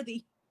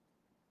trustworthy.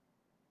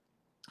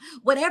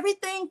 With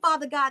everything,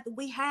 Father God, that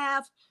we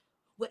have,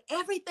 with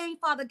everything,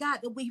 Father God,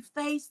 that we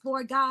face,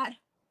 Lord God,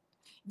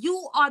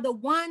 you are the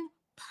one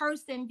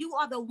person, you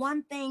are the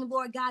one thing,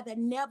 Lord God, that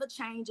never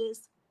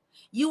changes.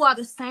 You are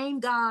the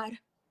same God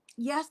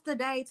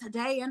yesterday,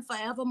 today, and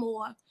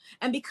forevermore.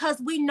 And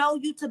because we know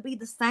you to be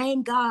the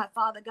same God,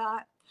 Father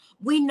God,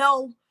 we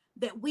know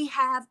that we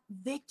have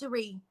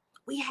victory.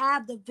 We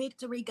have the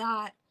victory,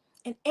 God,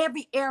 in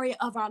every area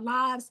of our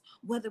lives,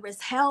 whether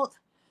it's health,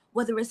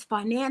 whether it's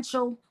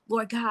financial,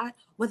 Lord God,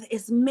 whether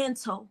it's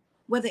mental,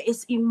 whether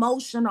it's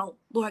emotional,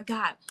 Lord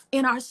God,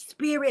 in our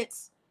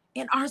spirits,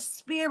 in our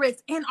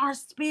spirits, in our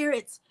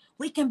spirits,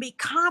 we can be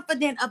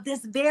confident of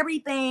this very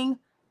thing,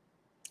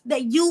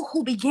 that you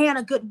who began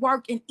a good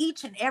work in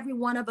each and every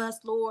one of us,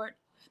 Lord,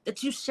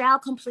 that you shall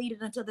complete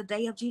it until the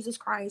day of Jesus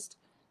Christ.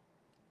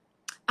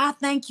 I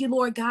thank you,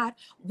 Lord God.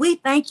 We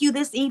thank you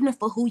this evening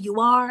for who you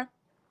are.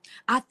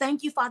 I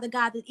thank you, Father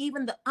God, that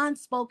even the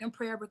unspoken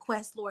prayer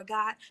requests, Lord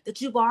God, that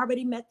you've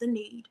already met the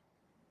need.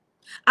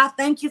 I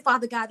thank you,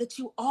 Father God, that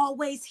you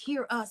always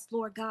hear us,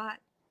 Lord God.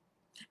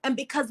 And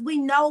because we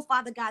know,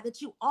 Father God,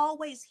 that you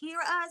always hear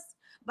us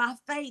by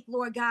faith,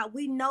 Lord God,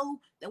 we know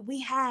that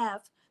we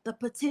have the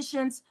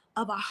petitions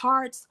of our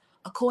hearts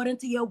according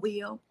to your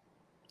will.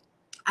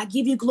 I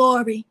give you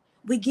glory.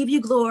 We give you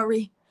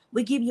glory.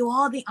 We give you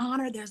all the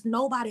honor. There's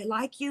nobody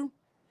like you.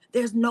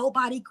 There's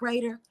nobody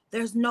greater.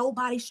 There's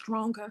nobody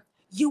stronger.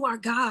 You are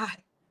God.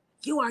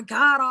 You are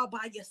God all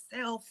by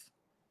yourself.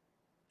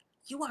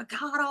 You are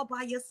God all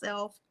by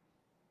yourself.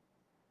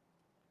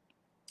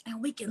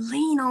 And we can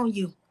lean on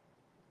you.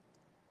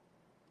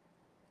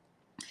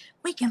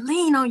 We can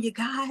lean on you,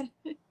 God.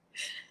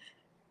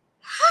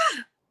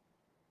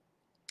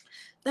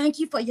 Thank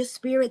you for your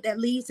spirit that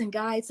leads and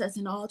guides us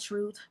in all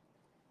truth.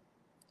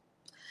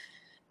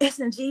 It's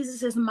in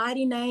Jesus'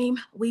 mighty name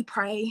we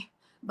pray.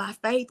 By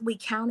faith, we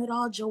count it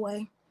all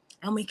joy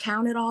and we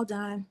count it all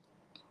done.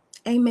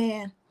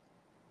 Amen.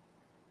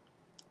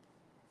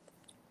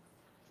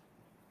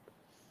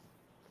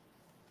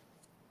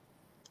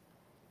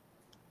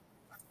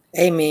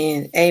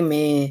 Amen.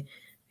 Amen.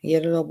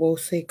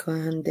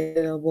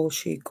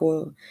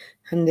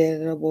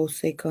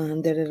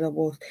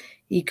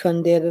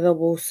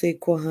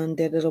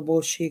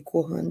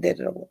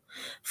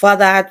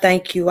 Father, I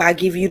thank you. I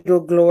give you the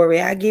glory.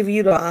 I give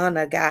you the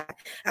honor, God.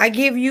 I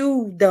give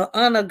you the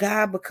honor,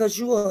 God, because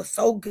you are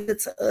so good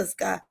to us,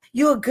 God.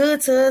 You are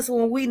good to us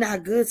when we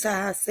not good to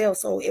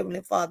ourselves, oh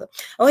Heavenly Father.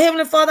 Oh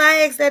Heavenly Father,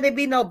 I ask that there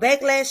be no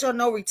backlash or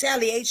no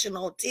retaliation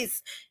on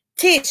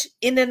Tish,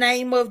 in the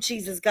name of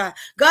Jesus, God.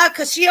 God,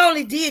 because she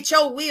only did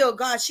your will,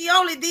 God. She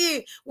only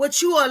did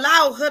what you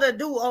allowed her to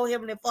do, oh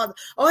Heavenly Father.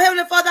 Oh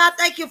Heavenly Father, I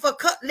thank you for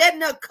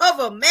letting her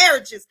cover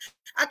marriages.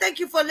 I thank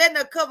you for letting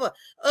her cover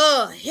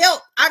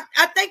help.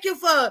 I thank you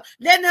for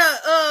letting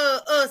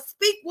her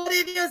speak what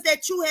it is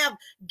that you have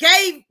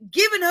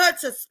given her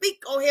to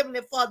speak, oh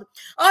Heavenly Father.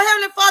 Oh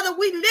Heavenly Father,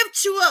 we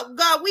lift you up,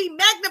 God. We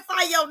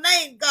magnify your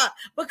name, God,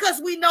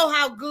 because we know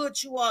how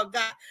good you are,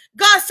 God.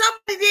 God,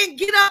 somebody didn't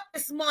get up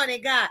this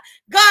morning, God.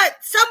 God,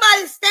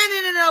 somebody's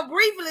standing in a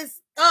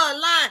grievous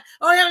line,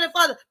 oh Heavenly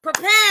Father,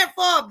 preparing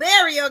for a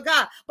burial,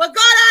 God. But God,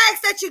 I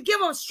ask that you give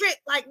them strength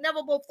like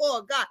never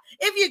before, God.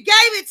 If you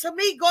gave it to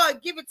me,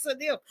 God, give it to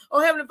them, oh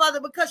Heavenly Father,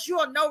 because you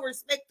are no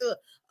respecter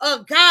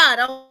of God,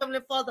 oh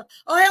Heavenly Father.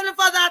 Oh Heavenly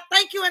Father, I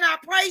thank you and I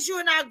praise you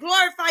and I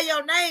glorify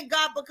your name,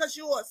 God, because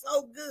you are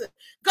so good.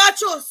 God,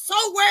 you are so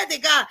worthy,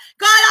 God.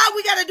 God, all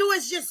we got to do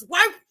is just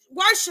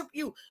worship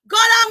you. God,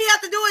 all we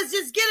have to do is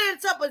just get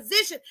into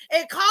position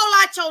and call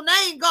out your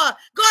name, God.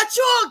 God,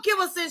 you won't give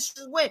us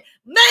instruction when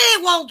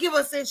man won't give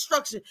us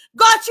instruction.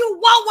 God, you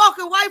won't walk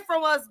away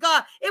from us,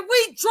 God. If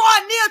we draw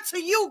near to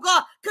you,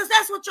 God, because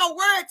that's what your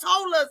word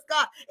told us,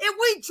 God. If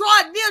we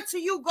draw near to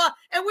you, God,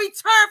 and we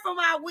turn from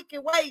our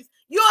wicked ways,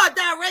 you'll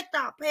direct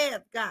our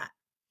path, God.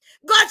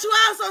 God, you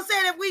also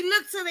said if we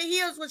look to the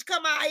hills which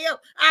come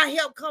our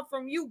help come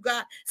from you,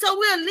 God. So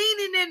we're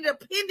leaning and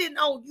depending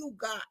on you,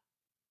 God.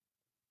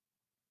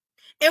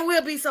 And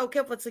we'll be so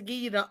careful to give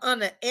you the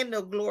honor and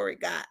the glory,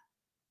 God.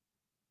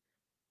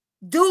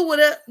 Do with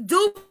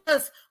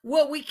us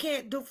what we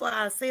can't do for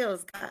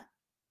ourselves, God.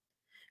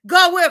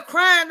 God, we're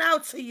crying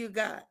out to you,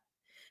 God.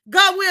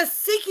 God, we're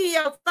seeking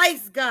your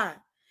face, God.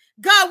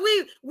 God,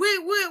 we're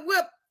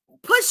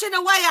pushing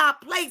away our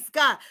place,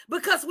 God,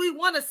 because we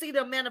want to see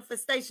the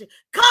manifestation.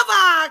 Cover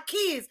our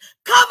kids.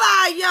 Cover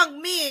our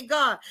young men,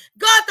 God.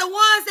 God, the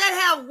ones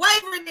that have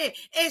wavered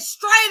and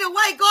strayed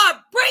away,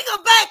 God, bring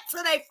them back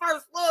to their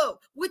first love,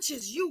 which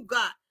is you,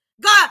 God.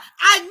 God,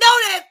 I know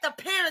that the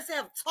parents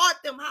have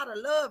taught them how to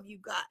love you,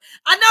 God.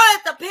 I know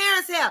that the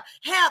parents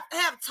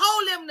have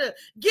told them to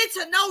get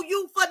to know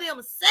you for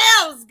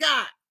themselves,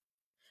 God.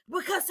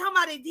 Because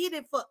somebody did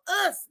it for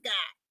us, God.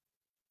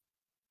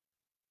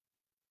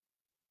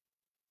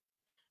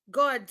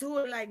 God, do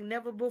it like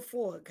never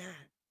before,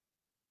 God.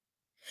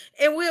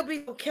 And we'll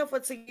be so careful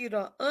to give you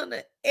the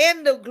honor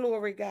and the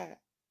glory, God.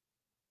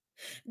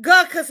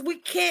 God, because we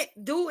can't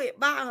do it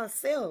by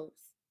ourselves.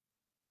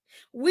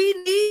 We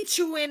need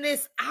you in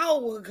this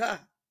hour, God.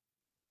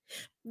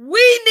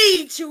 We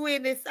need you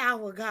in this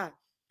hour, God.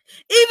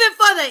 Even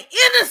for the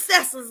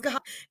intercessors, God.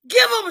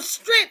 Give them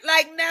strength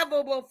like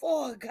never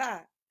before,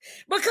 God.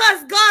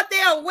 Because, God,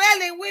 there are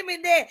wailing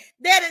women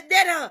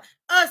that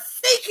are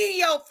seeking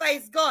your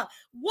face, God.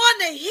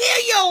 Want to hear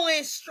your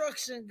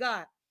instruction,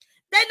 God.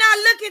 They're not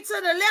looking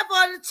to the left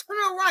or to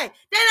the right.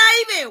 They're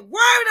not even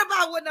worried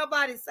about what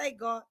nobody say,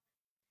 God.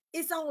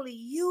 It's only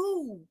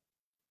you.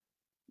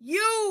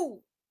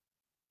 You.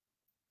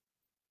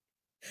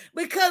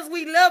 Because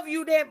we love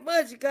you that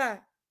much, God.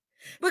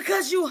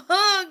 Because you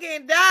hung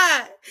and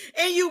died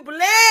and you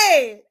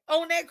bled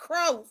on that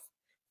cross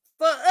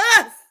for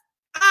us,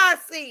 our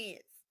sins.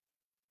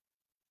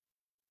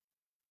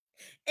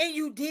 And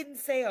you didn't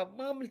say a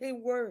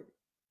mumbling word.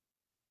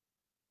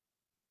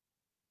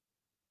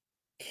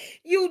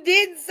 You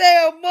didn't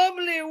say a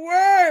mumbling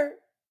word.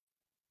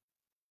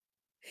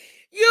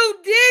 You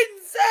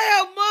didn't say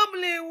a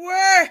mumbling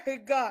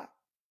word, God.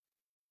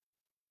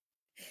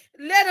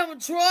 Let them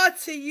draw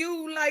to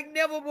you like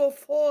never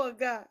before,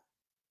 God.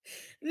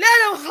 Let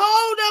them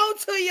hold on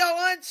to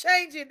your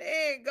unchanging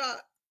hand, God.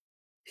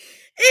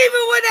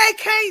 Even when they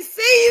can't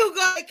see you,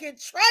 God, they can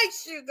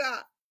trace you,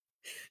 God.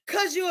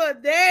 Because you are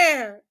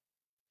there.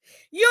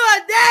 You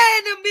are there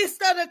in the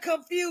midst of the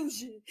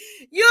confusion.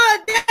 You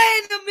are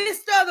there in the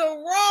midst of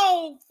the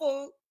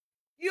wrongful.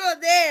 You are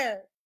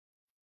there.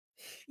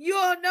 You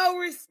are no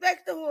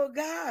respecter of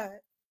God.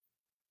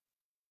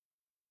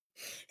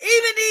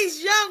 Even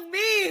these young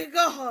men,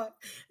 God,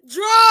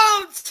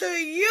 drawn to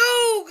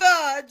you,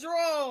 God,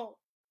 drawn.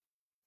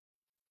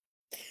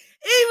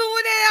 Even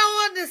when they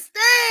don't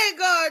understand,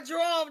 God,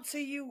 draw them to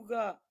you,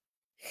 God.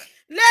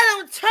 Let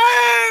them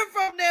turn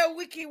from their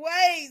wicked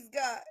ways,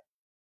 God.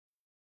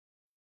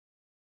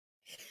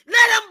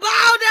 Let them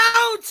bow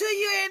down to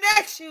you and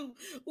ask you,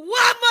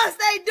 what must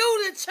they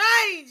do to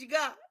change,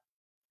 God?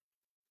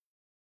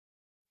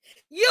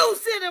 You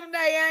send them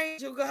their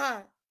angel,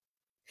 God.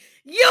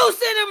 You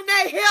send them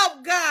their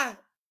help, God.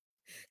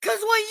 Because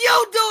when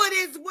you do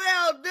it, it's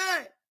well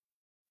done.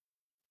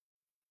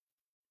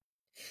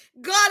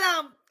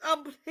 God,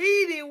 I'm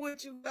pleading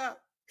with you, God.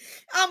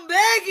 I'm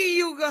begging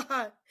you,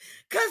 God.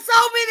 Because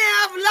so many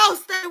have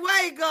lost their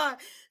way, God.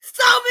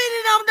 So many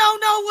of them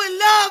don't know what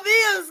love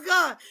is,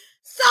 God.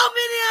 So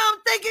many of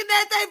them thinking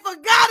that they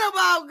forgot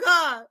about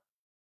God.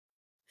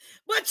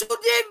 But you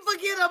didn't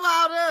forget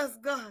about us,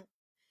 God.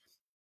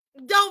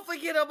 Don't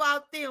forget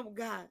about them,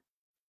 God.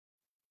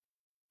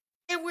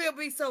 And we'll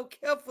be so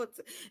careful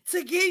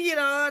to give you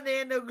the honor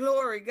and the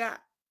glory, God.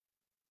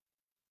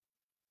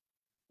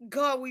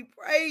 God, we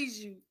praise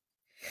you.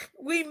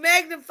 We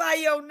magnify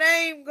your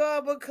name,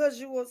 God, because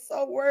you are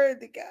so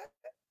worthy, God.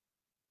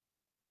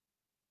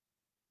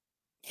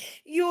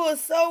 You are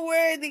so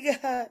worthy,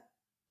 God.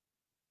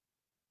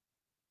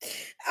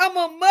 I'm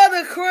a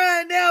mother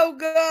crying out,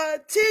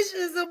 God. Tish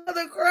is a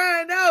mother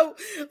crying out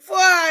for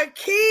our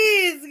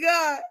kids,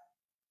 God.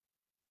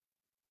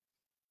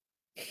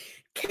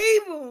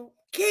 Keep them.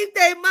 Keep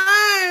their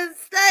minds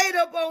stayed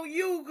up on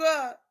you,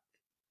 God.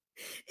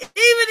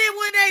 Even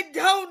when they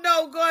don't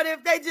know, God,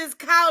 if they just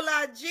call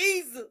out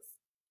Jesus,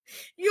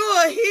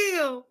 you'll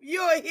hear them.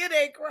 You'll hear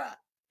they cry.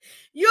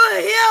 You'll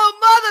hear a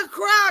mother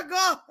cry,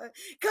 God,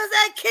 because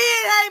that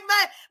kid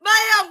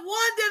may have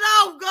wandered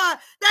off, God.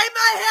 They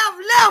may have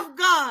left,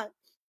 God.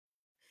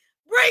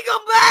 Bring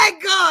them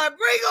back, God.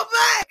 Bring them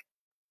back.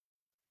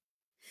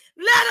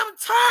 Let them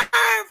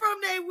turn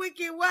from their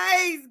wicked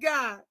ways,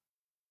 God.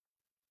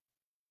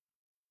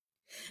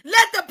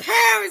 Let the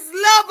parents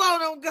love on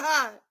them,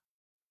 God.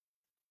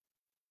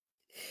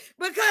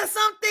 Because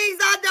some things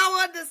I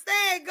don't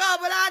understand, God,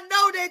 but I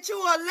know that you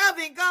are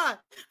loving, God.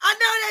 I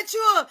know that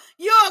you're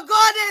a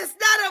God that's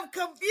not of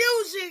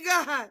confusion,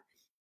 God.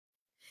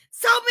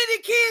 So many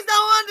kids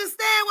don't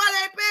understand why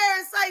their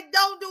parents say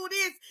don't do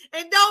this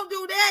and don't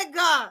do that,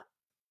 God.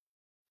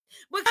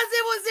 Because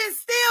it was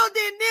instilled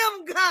in them,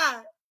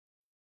 God.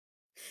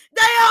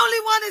 They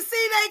only want to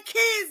see their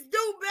kids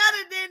do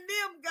better than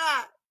them,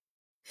 God.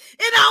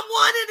 And I'm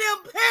one of them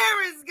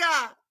parents,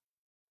 God.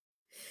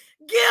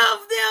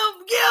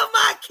 Give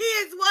my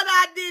kids what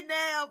I didn't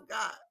have,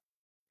 God.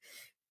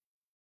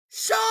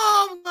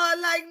 Show them, God,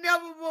 like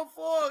never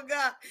before,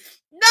 God.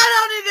 Not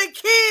only the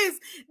kids,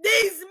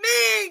 these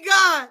men,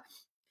 God.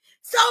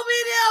 So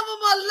many of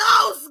them are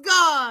lost,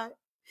 God.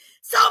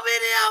 So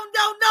many of them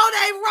don't know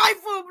their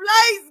rightful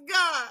place,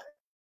 God.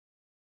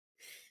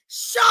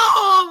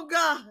 Show them,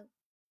 God.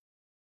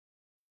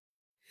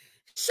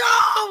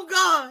 Show them,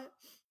 God.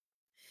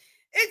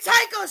 It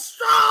take a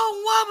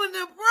strong woman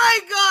to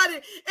pray, God,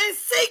 and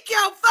seek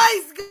your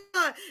face,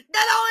 God.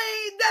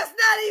 That's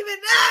not even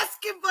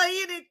asking for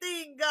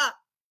anything, God.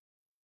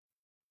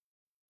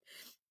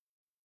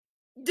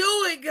 Do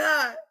it,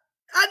 God.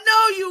 I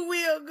know you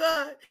will,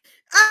 God.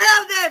 I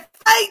have that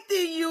faith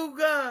in you,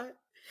 God.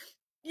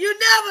 You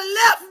never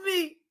left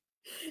me.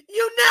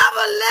 You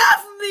never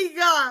left me,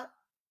 God.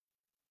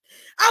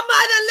 I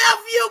might have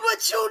left you,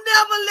 but you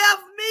never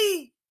left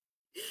me.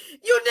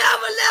 You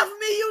never left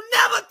me. You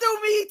never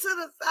threw me to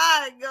the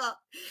side, God.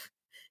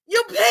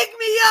 You picked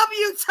me up,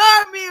 you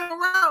turned me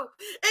around,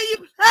 and you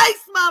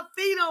placed my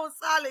feet on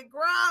solid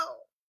ground.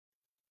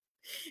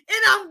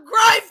 And I'm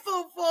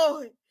grateful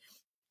for it.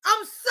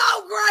 I'm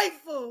so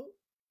grateful.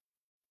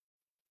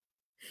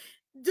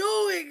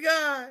 Do it,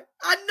 God.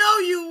 I know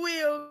you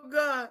will,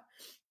 God.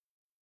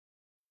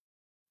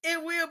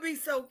 And we'll be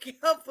so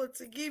careful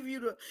to give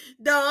you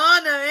the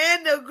honor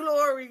and the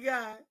glory,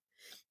 God.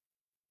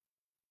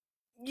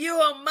 You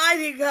are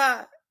mighty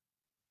God.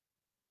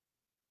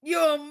 You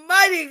are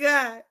mighty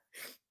God.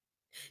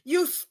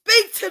 You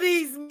speak to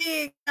these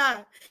men,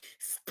 God.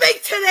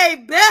 Speak to their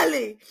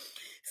belly.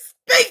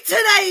 Speak to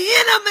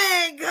their inner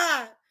man,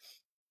 God.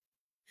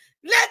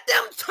 Let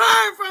them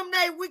turn from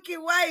their wicked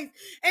ways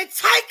and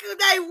take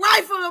their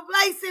rightful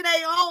place in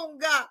their home,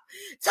 God.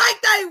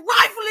 Take their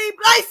rightfully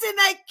place in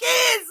their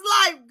kids'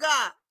 life,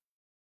 God.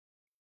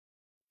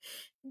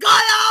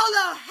 God, all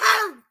the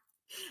hurt,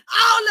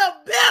 all the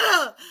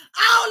bitter,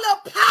 all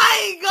the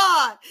pain,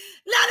 God.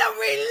 Let them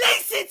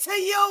release it to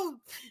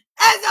you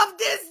as of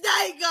this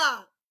day,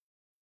 God.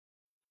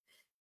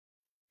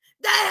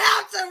 They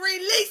have to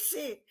release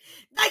it.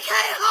 They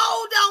can't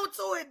hold on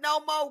to it no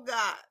more,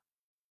 God.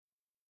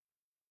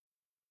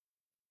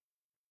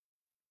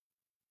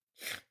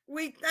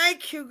 We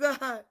thank you,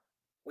 God.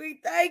 We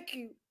thank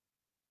you.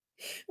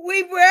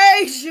 We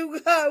praise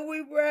you, God.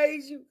 We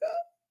praise you,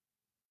 God.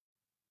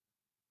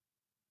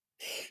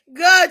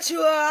 God, you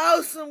are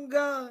awesome,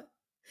 God.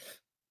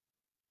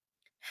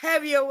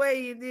 Have your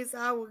way in this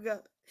hour,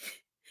 God.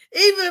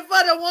 Even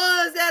for the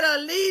ones that are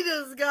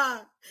leaders,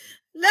 God.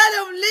 Let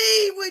them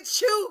lead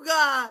with you,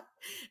 God.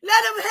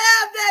 Let them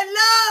have that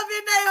love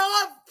in their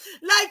heart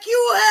like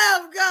you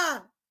have,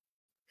 God.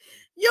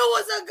 You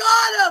was a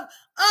God of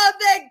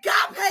that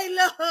agape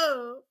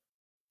love.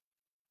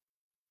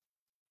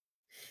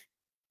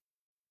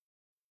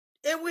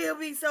 And we'll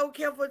be so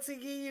careful to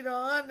give you the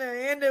honor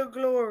and the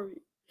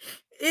glory.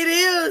 It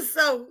is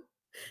so.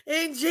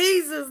 In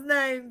Jesus'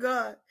 name,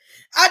 God.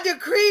 I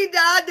decree,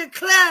 I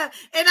declare,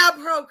 and I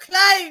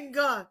proclaim,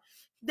 God,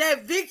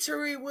 that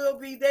victory will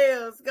be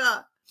theirs,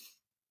 God.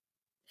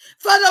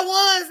 For the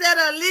ones that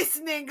are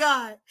listening,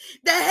 God,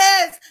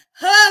 that has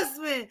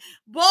husbands,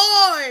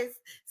 boys,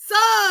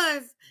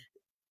 sons,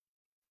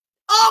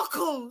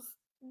 uncles,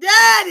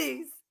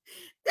 daddies,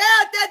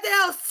 that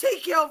they'll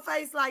seek your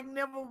face like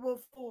never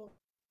before.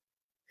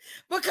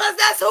 Because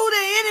that's who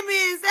the enemy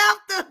is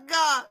after,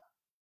 God.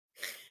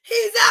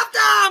 He's after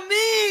our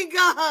men,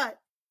 God.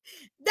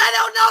 They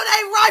don't know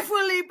they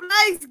rightfully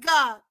placed,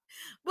 God.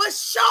 But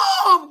show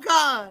them,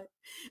 God.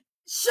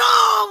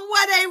 Show them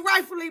where they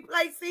rightfully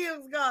placed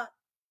is, God.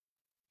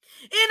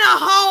 In a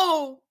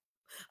home,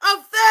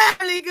 a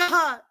family,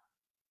 God.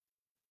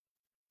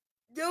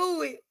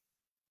 Do it.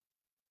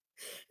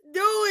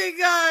 Do it,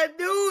 God.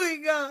 Do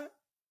it, God.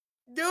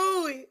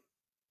 Do it.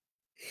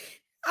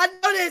 I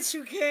know that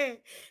you can,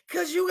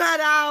 because you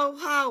got all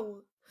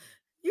power.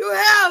 You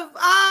have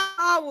all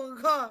power,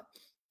 God.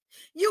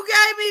 You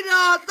gave me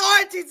the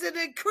authority to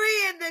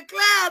decree and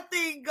declare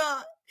things,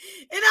 God.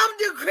 And I'm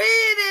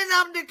decreeing and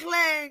I'm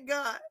declaring,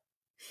 God.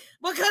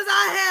 Because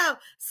I have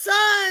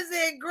sons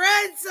and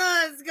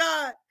grandsons,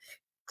 God.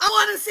 I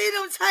want to see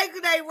them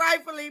take their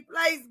rightfully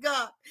place,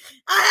 God.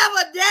 I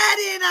have a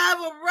daddy and I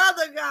have a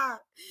brother, God.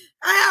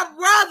 I have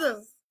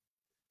brothers.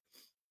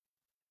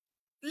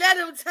 Let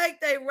them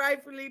take their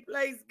rightfully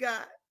place,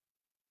 God.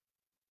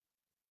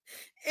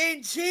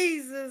 In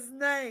Jesus'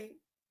 name.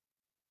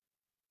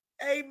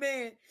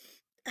 Amen.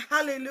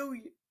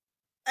 Hallelujah.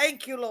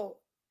 Thank you, Lord.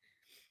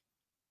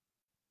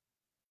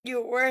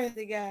 You're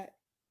worthy, God.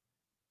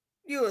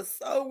 You are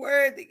so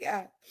worthy,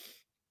 God.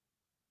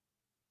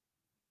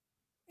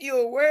 You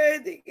are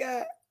worthy,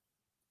 God.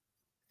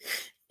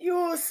 You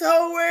are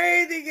so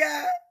worthy,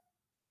 God.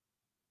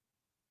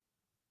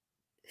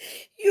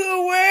 You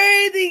are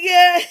worthy,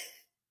 God.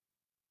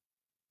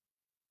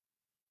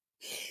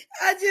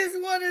 I just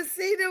want to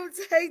see them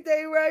take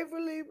their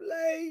rightfully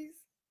place.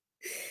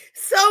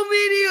 So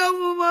many of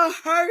them are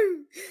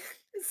hurt.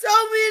 So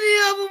many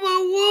of them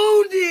are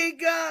wounded,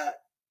 God.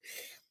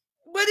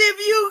 But if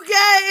you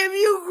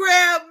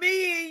grabbed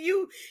me and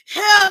you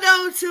held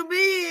on to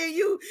me and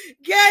you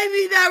gave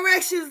me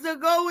directions to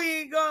go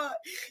in, God,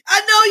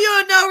 I know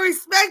you're no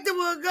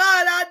respectable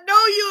God. I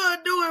know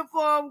you'll do it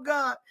for them,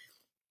 God.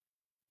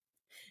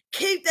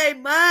 Keep their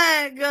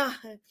mind,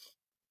 God,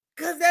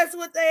 because that's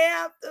what they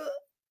after.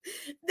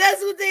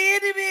 That's what the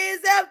enemy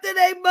is after,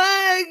 their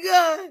mind,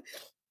 God.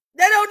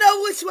 They don't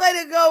know which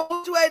way to go,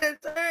 which way to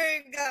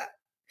turn, God.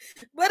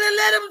 But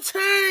let them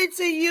turn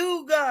to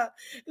you, God.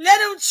 Let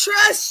them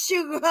trust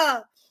you,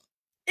 God.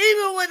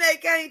 Even when they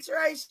can't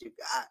trust you,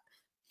 God.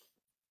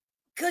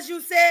 Because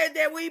you said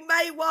that we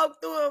may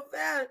walk through a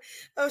valley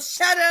of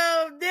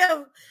shadow of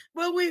death,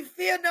 but we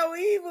fear no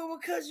evil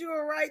because you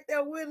are right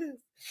there with us.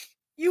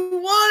 You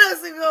want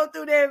us to go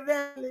through that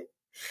valley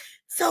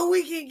so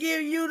we can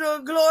give you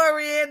the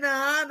glory and the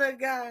honor,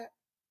 God.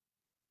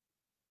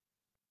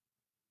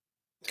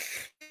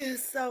 And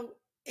so,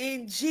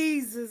 in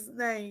Jesus'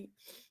 name,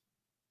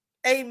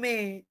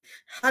 amen.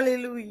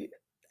 Hallelujah.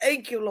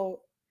 Thank you, Lord.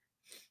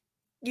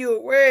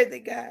 You're worthy,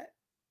 God.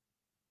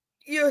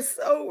 You're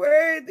so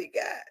worthy,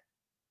 God.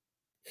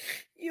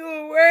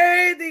 You're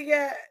worthy,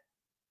 God.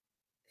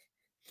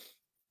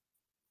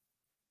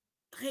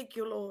 Thank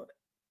you, Lord.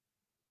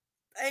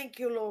 Thank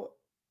you, Lord.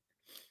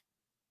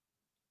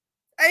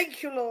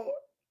 Thank you, Lord.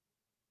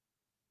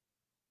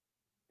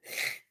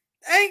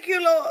 Thank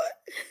you, Lord.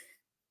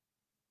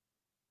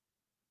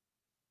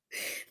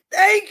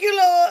 Thank you,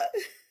 Lord.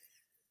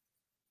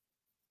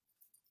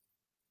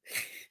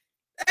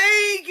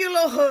 Thank you,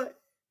 Lord.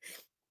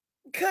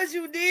 Because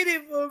you did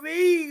it for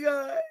me,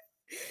 God.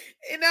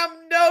 And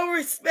I'm no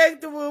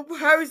respectable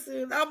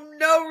person. I'm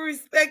no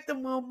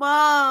respectable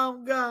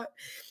mom, God.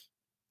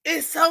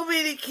 It's so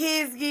many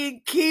kids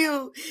getting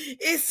killed.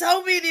 It's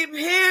so many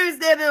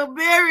parents that are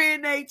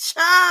burying their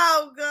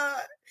child,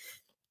 God.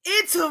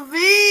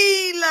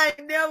 Intervene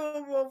like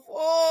never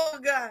before,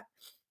 God.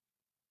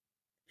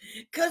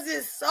 Because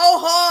it's so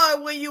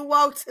hard when you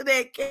walk to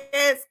that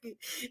casket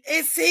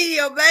and see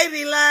your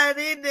baby lying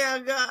in there,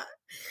 God.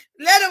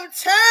 Let them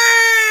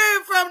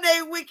turn from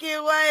their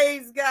wicked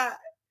ways, God.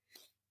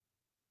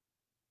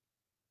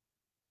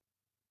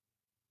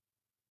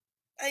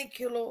 Thank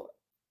you, Lord.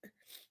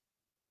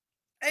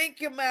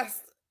 Thank you,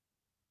 Master.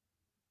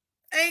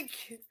 Thank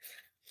you.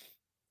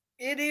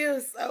 It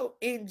is so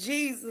in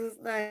Jesus'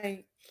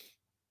 name.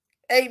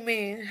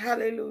 Amen.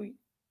 Hallelujah.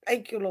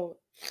 Thank you, Lord.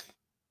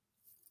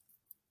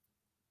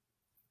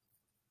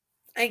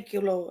 Thank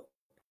you, Lord.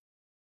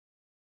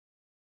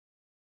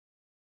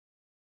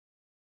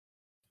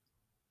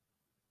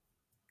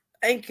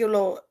 Thank you,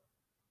 Lord.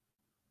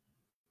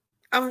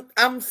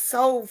 I'm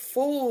so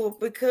full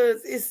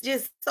because it's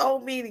just so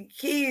many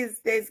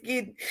kids that's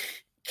getting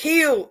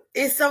killed.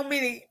 It's so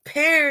many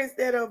parents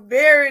that are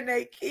burying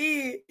their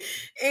kids,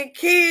 and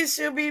kids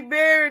should be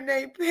burying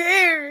their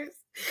parents.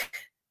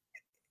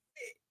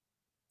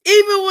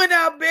 Even when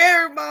I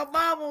buried my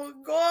mama,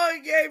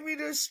 God gave me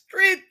the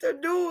strength to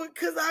do it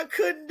because I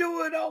couldn't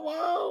do it on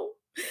my own.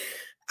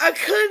 I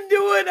couldn't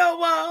do it on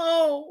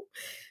my own.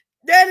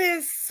 That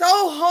is so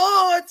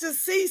hard to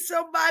see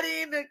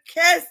somebody in the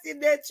casting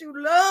that you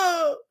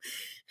love.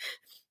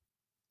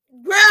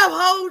 Grab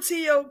hold to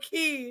your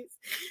kids.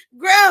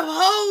 Grab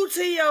hold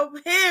to your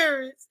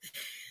parents.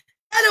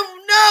 Let them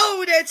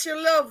know that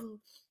you love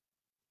them.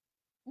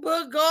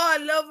 But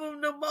God love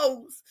them the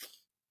most.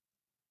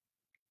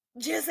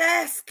 Just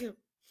ask him.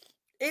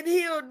 And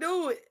he'll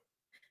do it.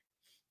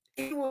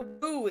 He will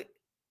do it.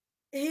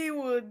 He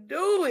will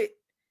do it.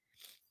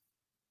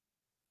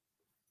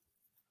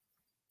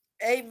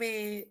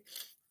 Amen.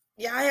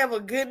 Y'all have a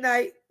good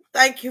night.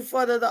 Thank you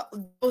for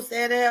those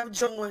that have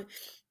joined.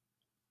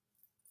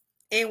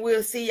 And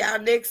we'll see y'all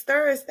next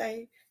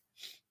Thursday.